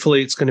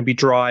 hopefully it's going to be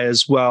dry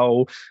as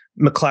well.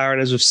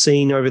 McLaren, as we've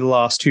seen over the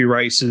last two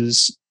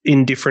races,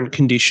 in different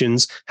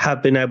conditions,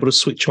 have been able to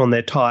switch on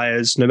their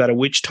tyres, no matter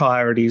which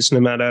tyre it is,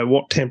 no matter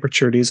what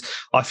temperature it is.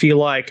 I feel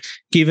like,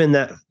 given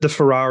that the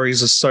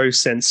Ferraris are so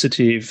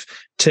sensitive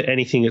to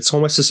anything, it's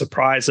almost a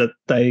surprise that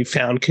they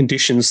found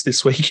conditions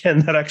this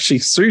weekend that actually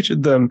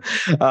suited them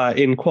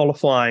in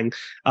qualifying.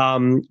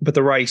 But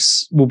the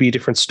race will be a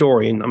different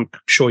story, and I'm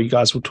sure you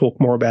guys will talk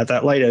more about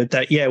that later.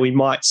 That, yeah, we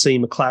might see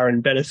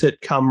McLaren benefit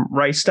come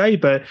race day,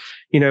 but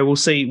we'll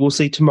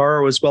see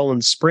tomorrow as well in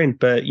the sprint.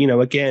 But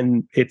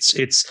again,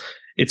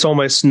 it's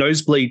almost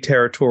nosebleed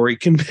territory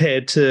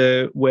compared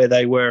to where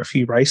they were a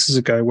few races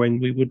ago, when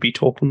we would be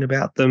talking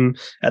about them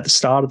at the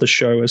start of the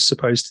show as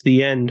opposed to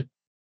the end.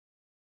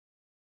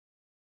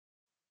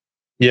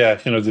 Yeah,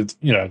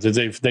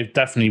 they've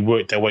definitely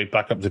worked their way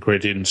back up the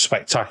grid in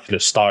spectacular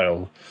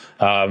style.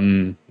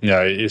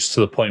 It's to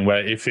the point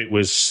where if it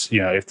was,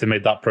 if they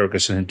made that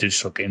progress in a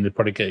digital game, they'd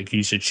probably get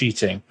accused of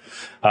cheating.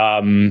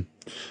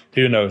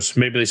 Who knows?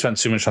 Maybe they spent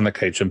too much on the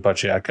catering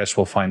budget. I guess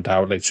we'll find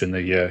out later in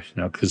the year,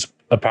 because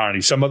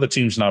apparently some other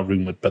teams now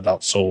rumored, but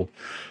that's all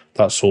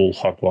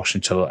hogwash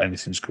until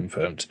anything's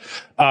confirmed.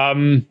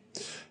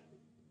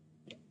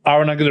 Aaron,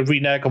 I'm going to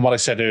renege on what I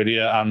said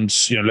earlier, and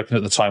looking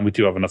at the time, we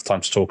do have enough time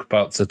to talk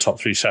about the top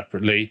three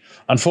separately.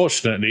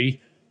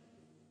 Unfortunately,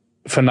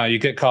 for now, you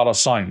get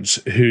Carlos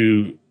Sainz,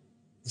 who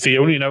the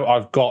only note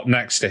I've got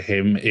next to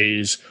him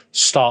is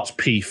starts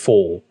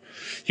P4.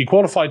 He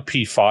qualified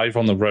P5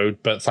 on the road,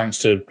 but thanks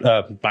to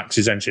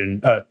Max's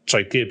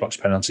gearbox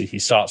penalty, he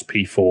starts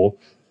P4.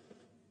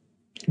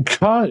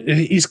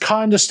 He's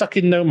kind of stuck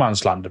in no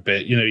man's land a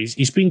bit.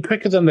 He's been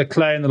quicker than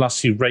Leclerc in the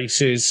last few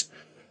races.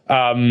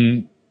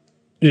 The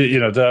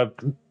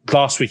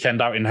last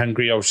weekend out in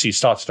Hungary, obviously he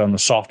started on the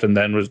soft and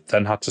then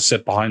had to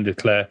sit behind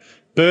Leclerc,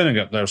 burning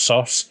up those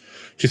softs.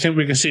 Do you think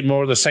we can see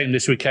more of the same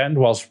this weekend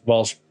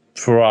whilst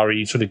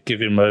Ferrari sort of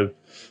give him a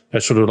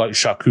sort of like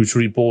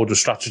charcuterie board of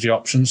strategy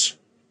options?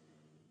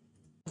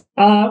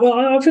 Well,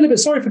 I feel a bit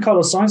sorry for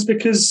Carlos Sainz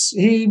because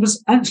he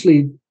was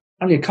actually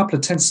only a couple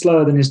of tenths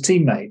slower than his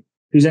teammate,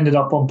 who's ended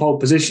up on pole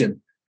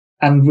position.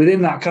 And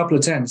within that couple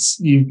of tenths,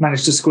 you've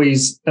managed to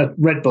squeeze a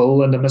Red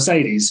Bull and a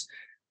Mercedes.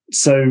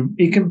 So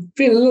you can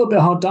feel a little bit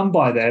hard done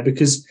by there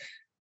because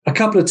a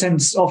couple of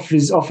tenths off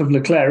of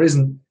Leclerc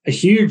isn't a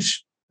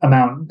huge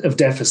amount of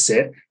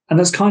deficit. And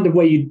that's kind of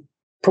where you'd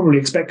probably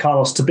expect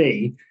Carlos to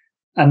be.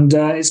 And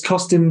it's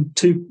cost him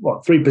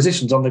 3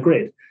 positions on the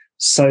grid.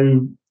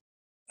 So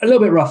a little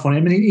bit rough on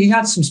him. And he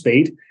had some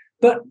speed,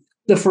 but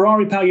the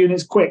Ferrari power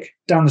unit's quick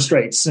down the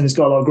straights and it's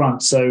got a lot of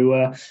grunt.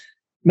 So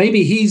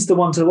maybe he's the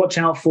one to watch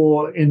out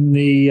for in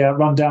the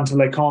run down to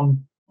Les Cons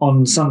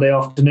on Sunday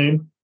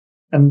afternoon.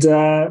 And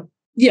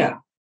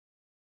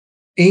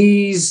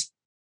he's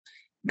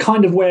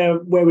kind of where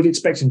we'd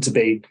expect him to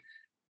be.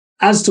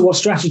 As to what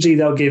strategy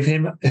they'll give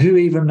him, who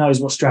even knows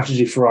what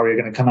strategy Ferrari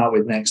are going to come out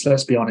with next?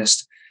 Let's be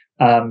honest.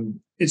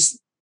 It's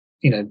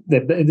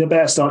they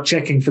better start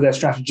checking for their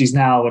strategies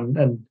now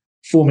and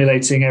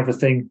formulating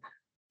everything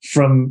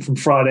from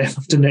Friday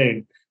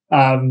afternoon.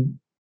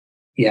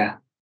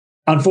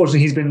 Unfortunately,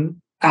 he's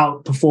been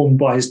outperformed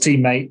by his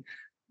teammate,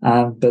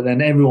 but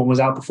then everyone was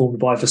outperformed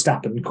by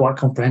Verstappen quite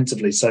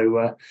comprehensively.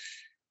 So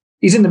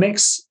he's in the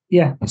mix.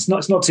 Yeah, it's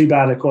not too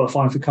bad at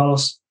qualifying for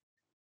Carlos.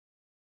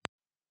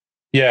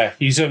 Yeah,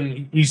 he's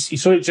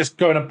sort of just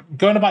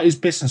going about his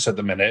business at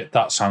the minute.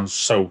 That sounds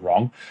so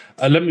wrong.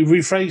 Let me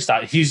rephrase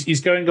that. He's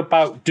going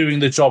about doing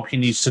the job he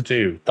needs to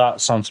do.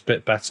 That sounds a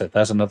bit better.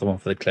 There's another one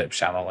for the Clips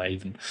channel,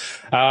 even.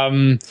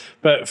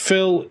 But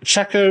Phil,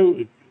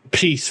 Checo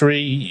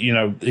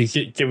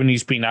P3, given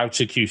he's been out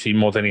to QT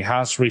more than he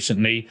has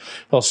recently,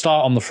 he'll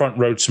start on the front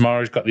road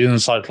tomorrow. He's got the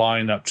inside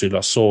line up to La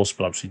Source,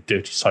 but obviously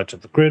dirty side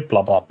of the grid,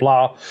 blah, blah,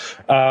 blah.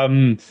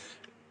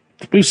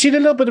 We've seen a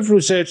little bit of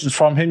resurgence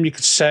from him, you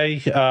could say.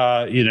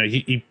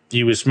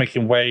 He was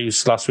making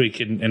waves last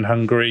week in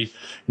Hungary.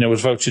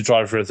 Was voted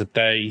driver of the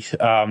day.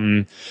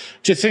 Do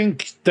you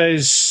think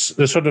there's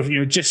sort of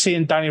just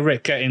seeing Danny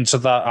Rick get into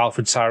that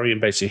AlphaTauri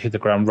and basically hit the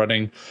ground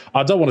running?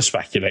 I don't want to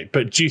speculate,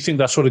 but do you think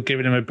that's sort of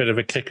giving him a bit of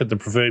a kick at the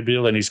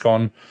proverbial, and he's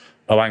gone,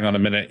 oh, hang on a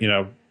minute,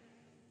 I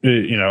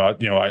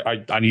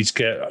need to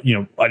get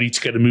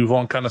a move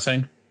on, kind of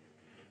thing?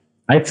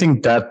 I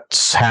think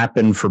that's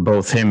happened for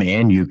both him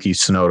and Yuki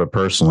Tsunoda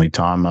personally,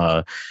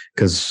 Tom,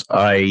 because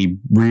I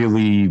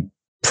really,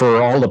 for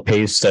all the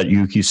pace that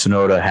Yuki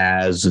Tsunoda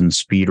has and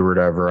speed or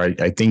whatever,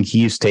 I think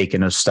he's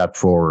taken a step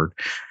forward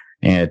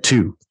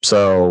too.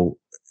 So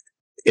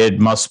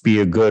it must be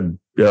a good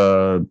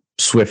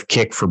swift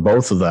kick for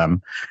both of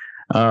them.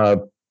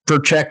 For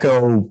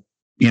Checo,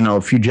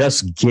 if you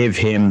just give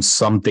him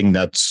something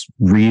that's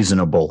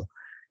reasonable,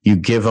 you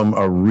give him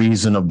a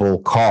reasonable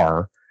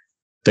car,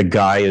 the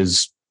guy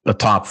is a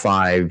top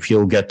 5.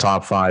 He'll get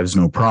top 5s,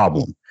 no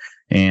problem.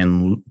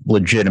 And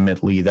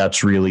legitimately,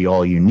 that's really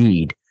all you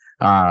need.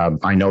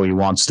 I know he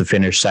wants to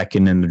finish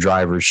second in the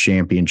Drivers'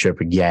 Championship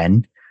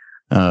again.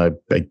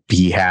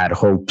 He had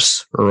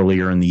hopes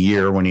earlier in the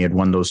year when he had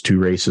won those 2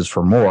 races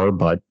for more,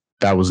 but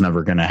that was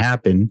never going to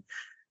happen.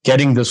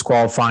 Getting this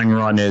qualifying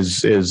run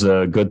is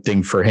a good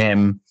thing for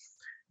him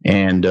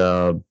and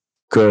a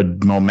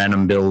good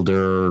momentum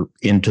builder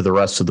into the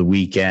rest of the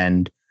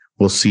weekend.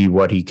 We'll see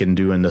what he can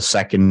do in the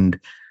second,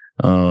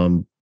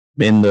 in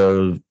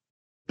the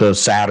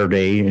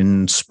Saturday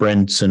in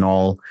sprints and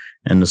all,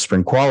 and the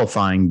sprint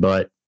qualifying.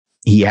 But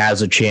he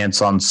has a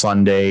chance on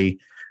Sunday.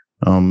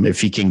 If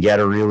he can get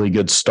a really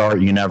good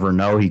start, you never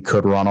know. He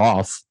could run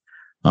off.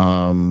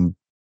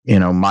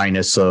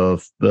 Minus a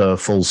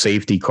full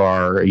safety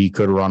car, he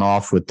could run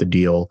off with the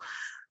deal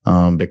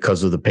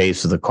because of the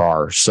pace of the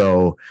car.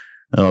 So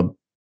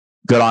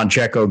good on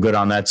Checo, good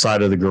on that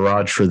side of the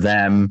garage for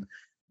them.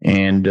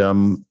 And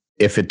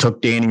if it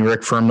took Danny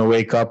Rick for him to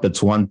wake up,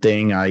 it's one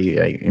thing. I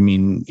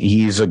mean,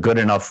 he's a good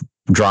enough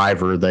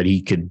driver that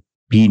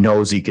he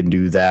knows he can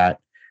do that.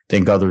 I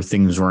think other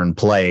things were in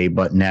play,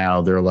 but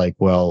now they're like,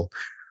 well,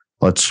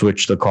 let's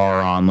switch the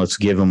car on. Let's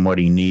give him what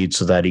he needs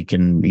so that he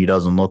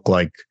doesn't look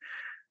like,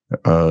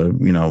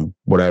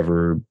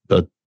 whatever,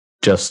 a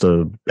just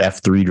a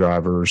F3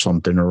 driver or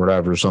something or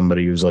whatever,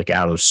 somebody who's like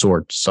out of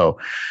sorts. So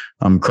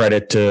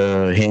credit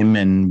to him,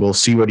 and we'll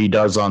see what he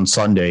does on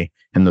Sunday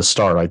in the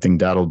start. I think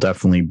that'll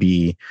definitely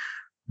be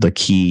the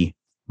key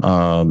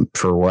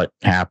for what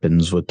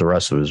happens with the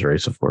rest of his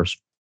race, of course.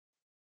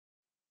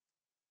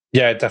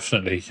 Yeah,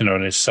 definitely.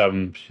 And it's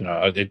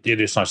it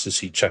is nice to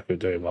see Checo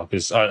doing well,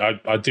 because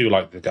I do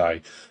like the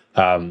guy,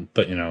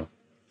 but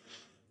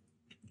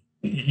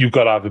you've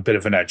got to have a bit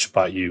of an edge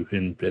about you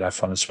in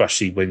F1,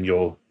 especially when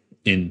you're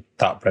in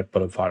that Red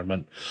Bull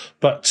environment.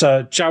 But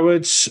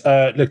Jared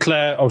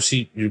Leclerc,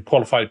 obviously you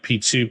qualified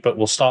P2, but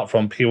we'll start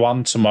from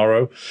P1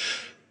 tomorrow.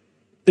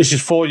 This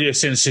is 4 years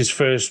since his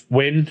first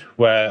win,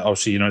 where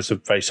obviously it's a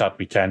very sad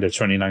weekend of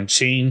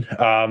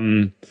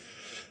 2019.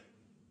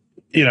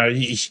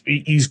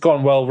 He's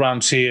gone well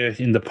round here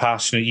in the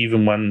past,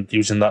 even when he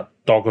was in that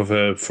dog of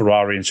a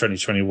Ferrari in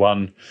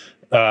 2021.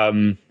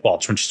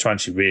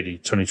 2020, really.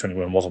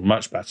 2021 wasn't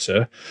much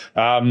better.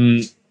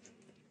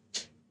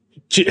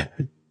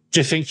 Do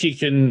you think he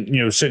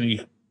can,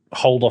 certainly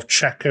hold off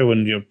Checo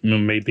and,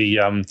 maybe,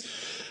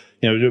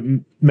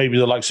 maybe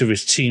the likes of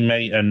his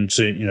teammate and,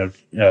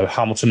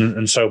 Hamilton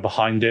and so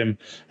behind him?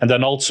 And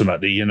then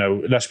ultimately,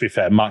 let's be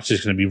fair, Max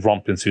is going to be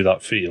romping through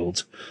that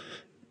field.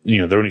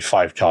 There are only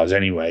 5 cars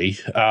anyway.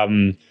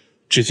 Do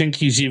you think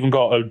he's even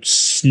got a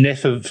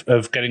sniff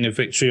of getting a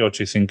victory, or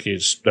do you think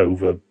it's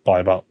over by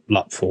about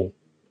lap 4?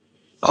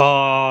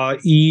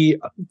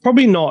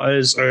 Probably not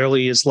as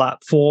early as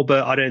lap 4,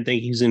 but I don't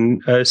think he's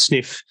in a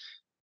sniff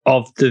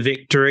of the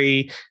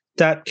victory.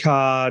 That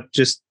car,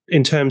 just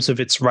in terms of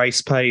its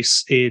race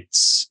pace,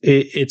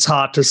 it's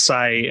hard to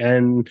say,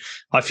 and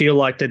I feel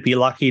like they'd be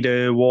lucky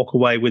to walk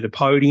away with a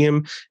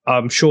podium.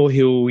 I'm sure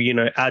he'll,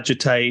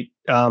 agitate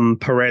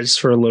Perez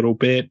for a little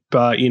bit,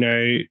 but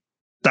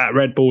that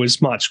Red Bull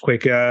is much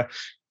quicker.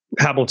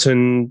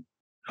 Hamilton,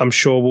 I'm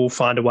sure, will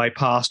find a way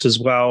past as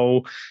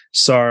well.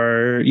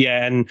 So,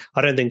 yeah, and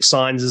I don't think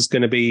Sainz is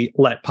going to be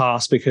let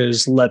past,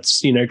 because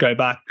let's, go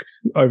back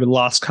over the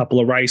last couple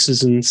of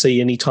races and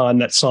see any time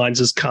that Sainz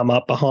has come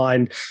up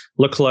behind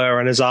Leclerc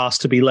and has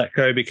asked to be let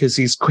go because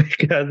he's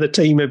quicker, the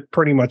team have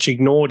pretty much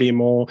ignored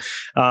him or,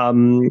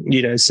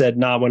 said,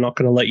 no, we're not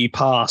going to let you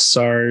pass.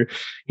 So,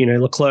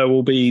 Leclerc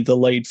will be the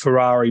lead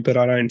Ferrari, but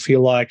I don't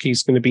feel like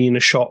he's going to be in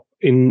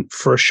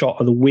for a shot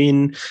of the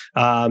win.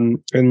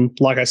 And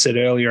like I said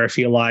earlier, I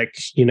feel like,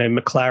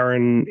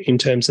 McLaren, in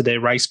terms of their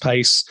race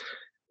pace,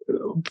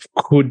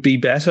 could be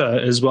better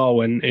as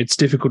well. And it's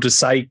difficult to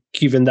say,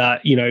 given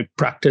that,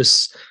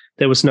 practice,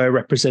 there was no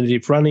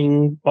representative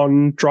running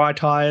on dry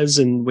tyres,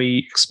 and we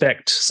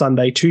expect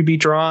Sunday to be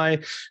dry.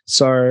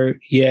 So,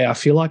 yeah, I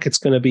feel like it's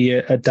going to be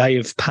a day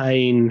of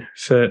pain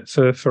for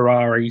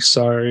Ferrari.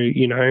 So,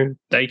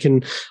 they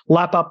can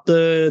lap up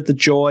the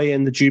joy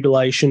and the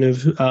jubilation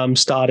of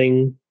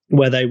starting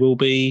where they will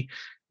be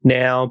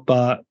now,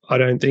 but I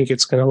don't think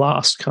it's going to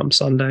last come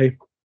Sunday.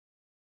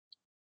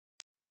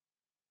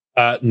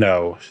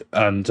 No,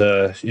 and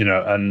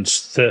and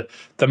the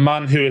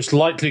man who is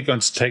likely going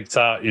to take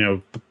that,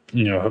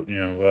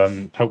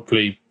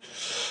 hopefully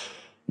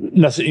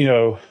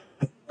nothing.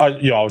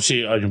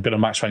 Obviously, I've been a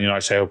Max fan. I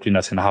say hopefully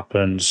nothing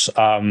happens.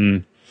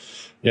 I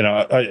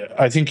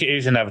think it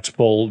is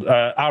inevitable.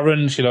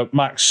 Aaron,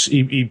 Max,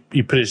 he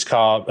put his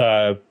car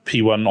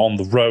P1 on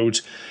the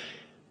road.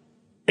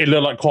 It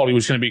looked like quality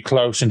was going to be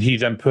close, and he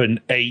then put an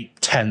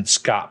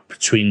 8/10 gap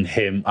between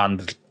him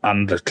and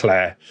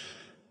Leclerc.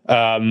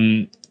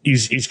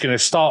 He's going to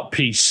start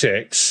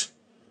P6.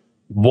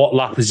 What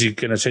lap is he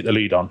going to take the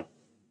lead on?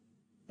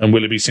 And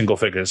will it be single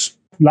figures?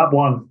 Lap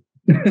 1.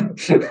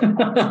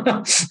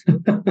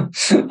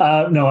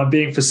 No, I'm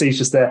being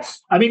facetious there.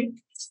 I mean,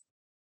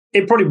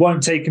 it probably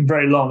won't take him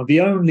very long.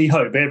 The only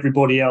hope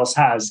everybody else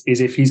has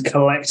is if he's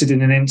collected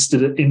in an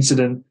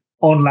incident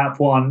on lap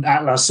 1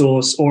 at La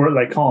Source or at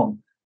Les Combes,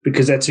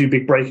 because they're 2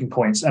 big breaking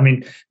points. I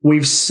mean,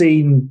 we've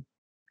seen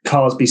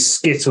cars be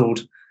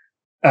skittled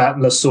at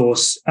La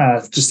Source,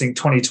 just think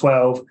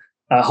 2012.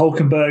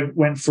 Hulkenberg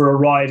went for a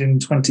ride in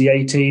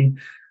 2018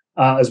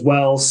 as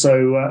well.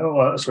 So,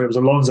 it was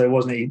Alonso,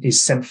 wasn't he?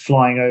 He's sent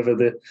flying over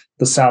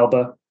the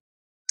Sauber.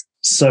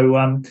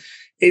 So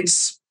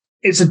it's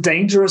a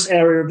dangerous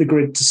area of the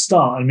grid to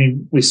start. I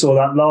mean, we saw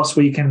that last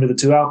weekend with the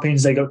 2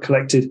 Alpines. They got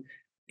collected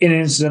in an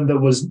incident that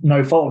was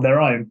no fault of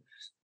their own.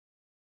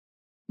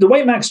 The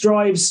way Max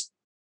drives,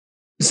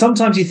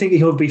 sometimes you think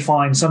he'll be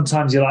fine.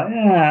 Sometimes you're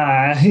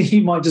like,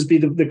 he might just be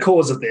the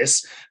cause of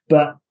this.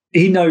 But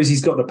he knows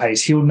he's got the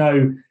pace. He'll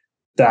know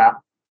that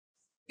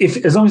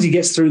as long as he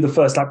gets through the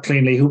first lap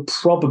cleanly, he'll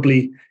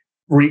probably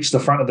reach the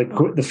front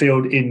of the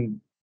field in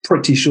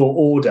pretty short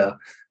order.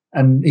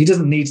 And he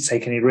doesn't need to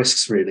take any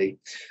risks, really.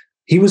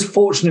 He was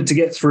fortunate to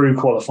get through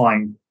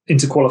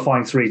into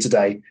qualifying 3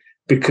 today,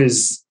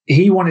 because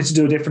he wanted to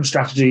do a different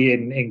strategy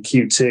in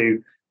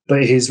Q2,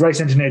 but his race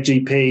engineer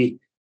GP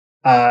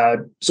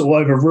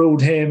sort of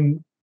overruled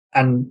him,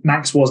 and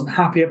Max wasn't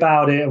happy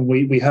about it. And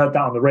we heard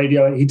that on the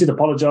radio. He did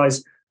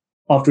apologize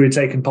after he'd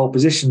taken pole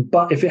position.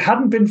 But if it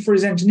hadn't been for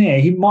his engineer,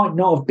 he might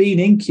not have been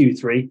in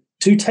Q3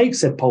 to take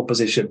said pole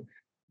position.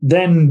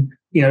 then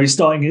he's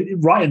starting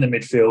right in the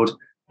midfield,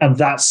 and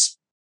that's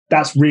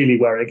really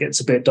where it gets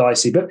a bit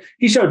dicey. But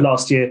he showed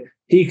last year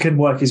he can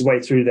work his way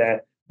through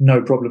there,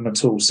 no problem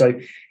at all. So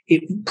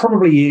it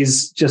probably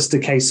is just a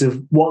case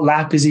of what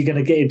lap is he going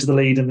to get into the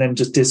lead and then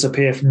just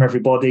disappear from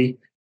everybody.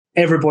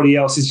 Everybody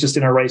else is just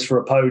in a race for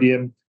a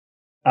podium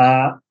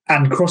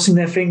and crossing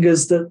their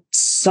fingers that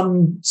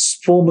some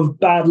form of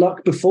bad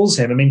luck befalls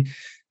him. I mean,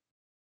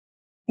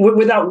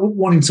 without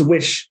wanting to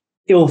wish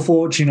ill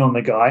fortune on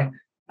the guy,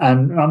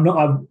 and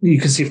you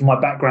can see from my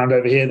background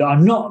over here that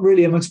I'm not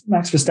really a Max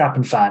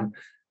Verstappen fan.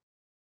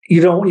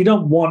 You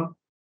don't want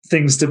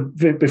things to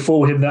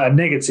befall him that are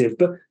negative,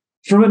 but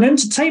from an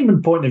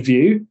entertainment point of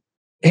view,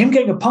 him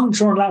getting a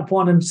puncture on lap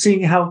one and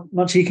seeing how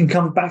much he can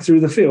come back through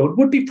the field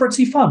would be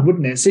pretty fun,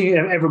 wouldn't it? Seeing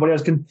everybody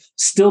else can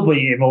still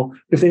beat him, or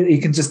if he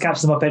can just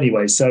catch them up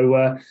anyway.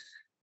 So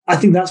I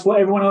think that's what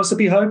everyone else would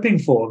be hoping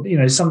for.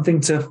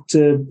 Something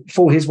to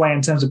fall his way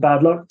in terms of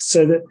bad luck,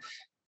 so that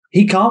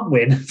he can't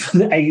win for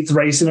the 8th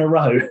race in a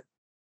row.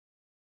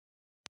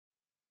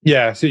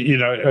 Yeah,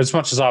 as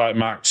much as I like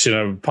Max,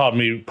 part of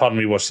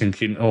me was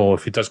thinking,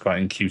 if he does go out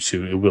in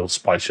Q2, it will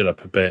spice it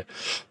up a bit.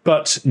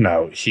 But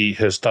no, he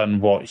has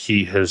done what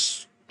he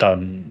has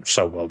done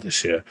so well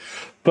this year.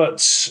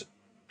 But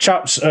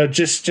chaps,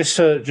 just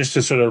to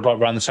sort of like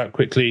round this out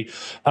quickly,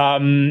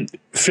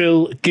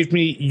 Phil, give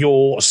me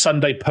your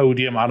Sunday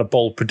podium and a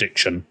bold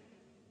prediction.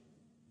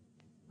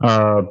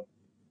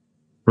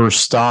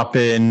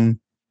 Verstappen.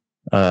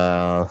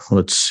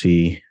 Let's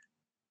see.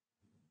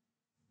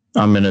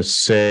 I'm gonna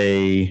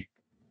say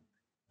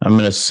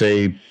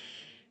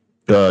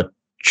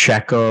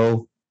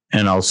Checo,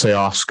 and I'll say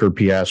Oscar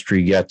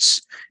Piastri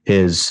gets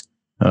his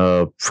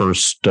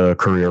first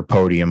career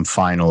podium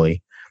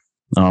finally.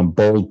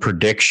 Bold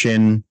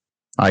prediction.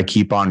 I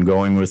keep on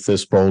going with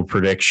this bold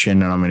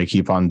prediction, and I'm going to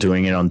keep on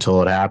doing it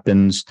until it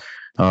happens.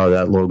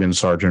 That Logan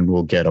Sargent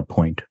will get a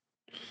point.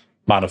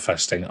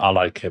 Manifesting. I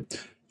like it.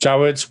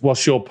 Jared,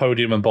 what's your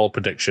podium and bold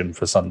prediction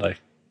for Sunday?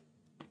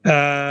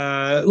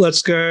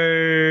 Let's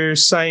go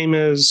same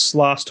as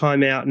last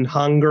time out in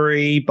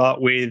Hungary,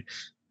 but with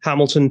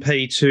Hamilton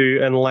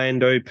P2 and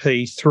Lando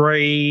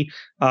P3.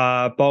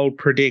 Bold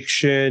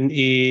prediction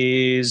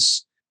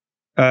is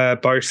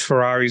both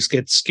Ferraris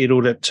get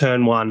skittled at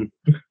turn 1.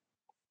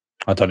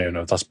 I don't even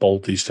know if that's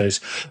bold these days.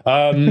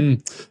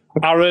 Aaron,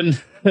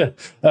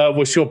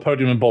 what's your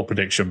podium and bold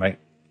prediction, mate?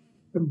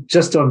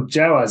 Just on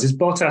Jawaz, is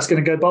Bottas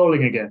going to go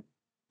bowling again?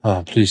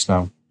 Oh, please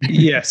no.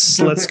 Yes,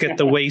 let's get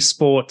the Wii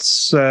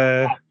Sports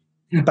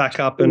back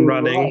up and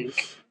running.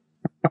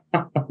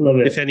 I love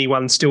it. If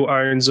anyone still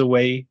owns a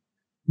Wii.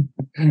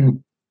 I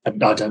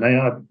don't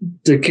know.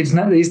 Do kids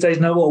these days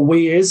know what a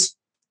Wii is?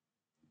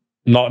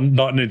 Not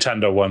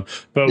Nintendo one,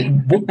 but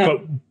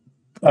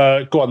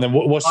go on then.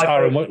 What's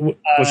Aaron?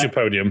 What's your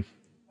podium?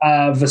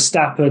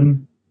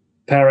 Verstappen,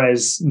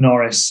 Perez,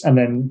 Norris, and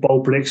then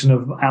bold prediction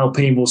of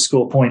Alpine will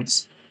score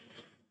points.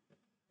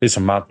 It's a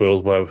mad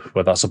world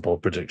where that's a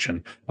bold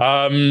prediction.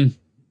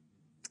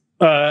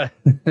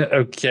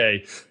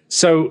 Okay.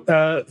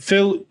 So,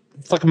 Phil,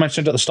 like I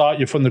mentioned at the start,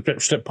 you're from the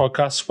Grip Strip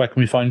podcast. Where can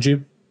we find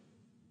you?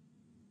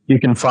 You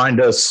can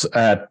find us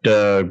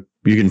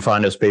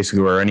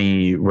basically where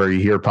you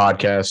hear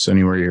podcasts,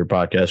 anywhere you hear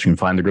podcasts. You can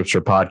find the Grip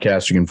Strip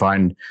podcast. You can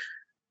find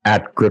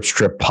at Grip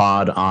Strip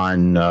Pod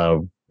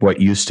on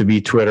what used to be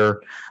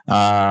Twitter.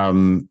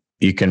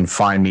 You can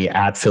find me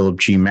at Philip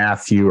G.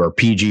 Matthew or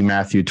PG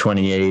Matthew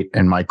 28,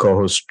 and my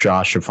co-host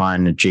Josh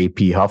Huffine at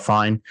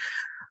JP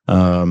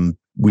Huffine.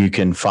 We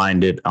can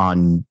find it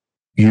on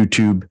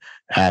YouTube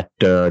at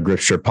Grip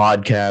Strip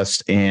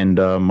Podcast and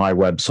my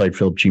website,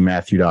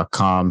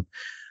 philipgmatthew.com.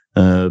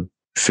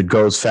 If it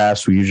goes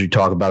fast, we usually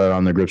talk about it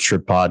on the Grip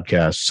Strip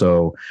Podcast.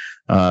 So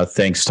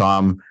thanks,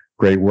 Tom.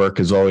 Great work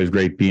as always.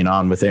 Great being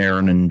on with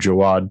Aaron and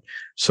Jawad.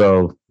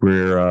 So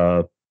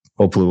we're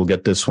hopefully we'll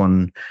get this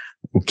one.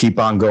 We'll keep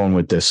on going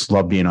with this.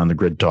 Love being on the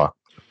Grid Talk.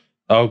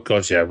 Oh,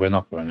 God, yeah. We're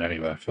not going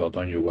anywhere, Phil.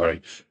 Don't you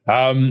worry.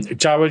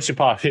 Jared, your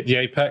part hit the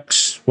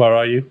apex. Where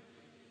are you?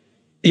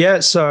 Yeah,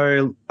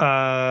 so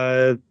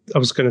I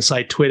was going to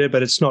say Twitter,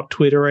 but it's not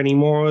Twitter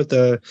anymore.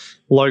 The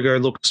logo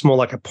looks more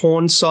like a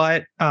porn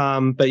site.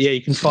 But yeah,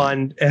 you can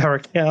find our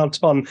account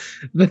on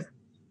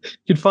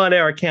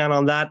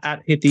that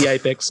at Hit the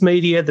Apex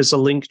Media. There's a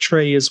link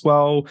tree as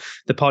well.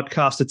 The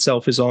podcast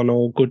itself is on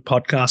all good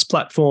podcast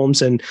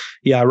platforms, and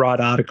I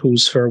write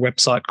articles for a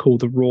website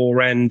called The Raw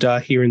and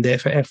here and there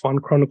for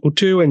F1 Chronicle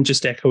 2. And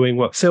just echoing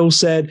what Phil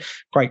said,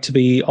 great to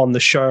be on the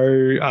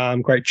show.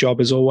 Great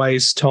job as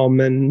always, Tom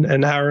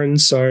and Aaron.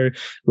 So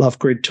love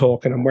Grid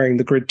Talk, and I'm wearing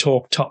the Grid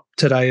Talk top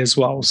today as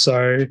well.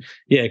 So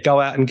yeah, go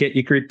out and get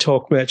your Grid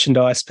Talk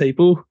merchandise,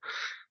 people.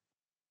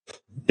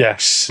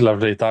 Yes,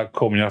 lovely. That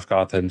caught me off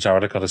guard then,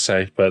 Jared, I got to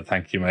say, but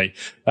thank you, mate.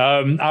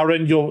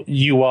 Aaron,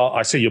 you are,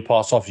 I say you're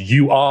part of,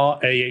 you are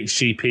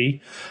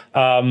AHGP.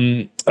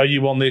 Are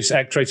you on this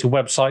X-rated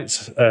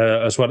website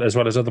as well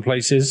as other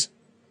places?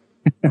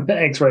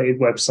 X-rated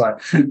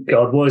website.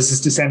 God, what has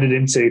this descended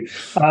into?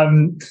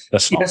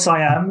 Yes,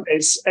 I am.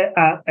 It's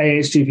at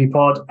AHGP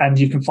Pod, and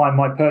you can find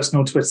my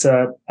personal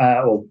Twitter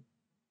or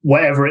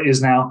whatever it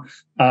is now,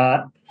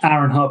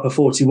 Aaron Harper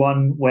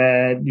 41,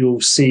 where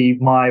you'll see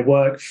my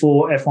work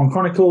for F1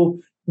 Chronicle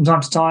from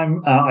time to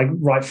time. I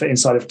write for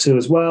Inside of 2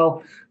 as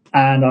well,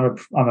 and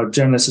I'm a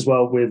journalist as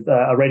well with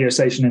a radio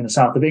station in the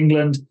south of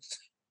England.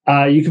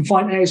 You can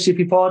find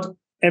AHGP Pod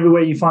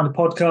everywhere you find a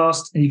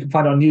podcast, and you can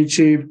find it on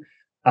YouTube.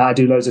 I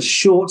do loads of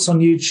shorts on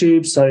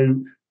YouTube,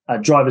 so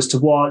drivers to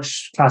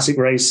watch, classic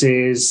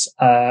races,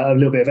 a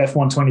little bit of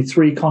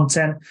F123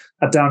 content.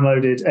 I've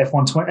downloaded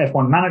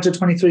F1 Manager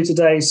 23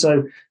 today,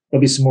 so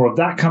there'll be some more of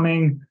that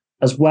coming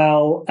as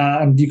well.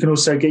 And you can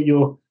also get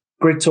your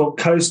Grid Talk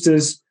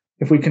coasters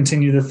if we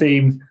continue the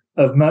theme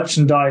of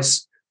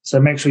merchandise. So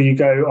make sure you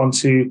go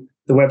onto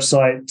the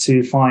website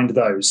to find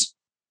those.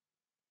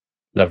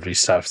 Lovely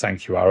stuff.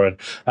 Thank you, Aaron.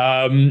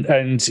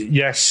 And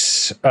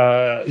yes,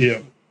 I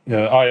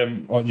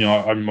am.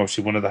 I'm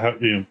obviously one of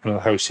the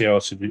hosts here. I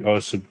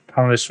also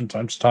panelists from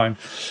time to time.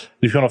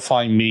 If you want to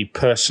find me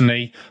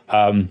personally,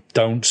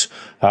 don't.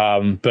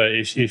 But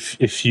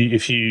if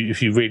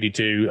you really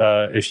do,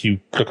 if you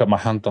look at my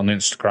handle on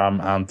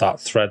Instagram and that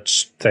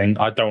Threads thing,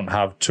 I don't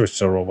have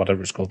Twitter or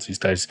whatever it's called these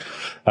days.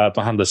 My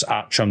handle is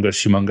at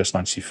Chungus Humongous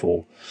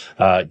 94.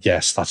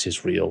 Yes, that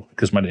is real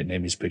because my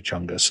nickname is Big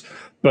Chungus.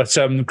 But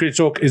Grid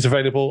Talk is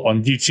available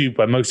on YouTube,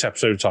 where most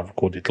episodes are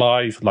recorded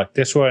live, like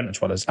this one,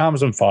 as well as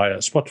Amazon Fire,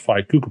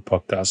 Spotify, Google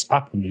Podcasts,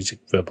 Apple Music,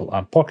 Verbal,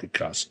 and Pocket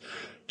Casts.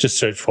 Just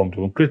search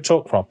Formula 1 Grid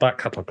Talk for our back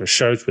catalogue of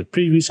shows with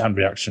previews and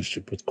reactions to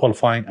both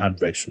qualifying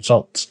and race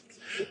results.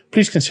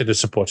 Please consider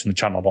supporting the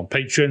channel on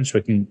Patreon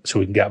so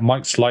we can get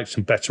mics, lights,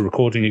 and better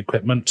recording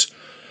equipment.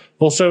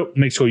 Also,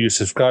 make sure you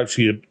subscribe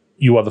so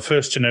you are the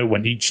first to know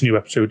when each new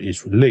episode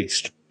is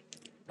released.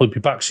 We'll be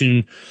back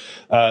soon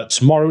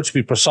tomorrow, to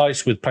be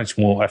precise, with plenty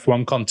more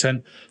F1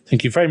 content.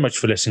 Thank you very much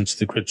for listening to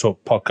the Grid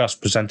Talk podcast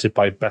presented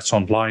by Bet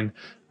Online,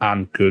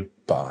 and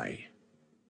goodbye.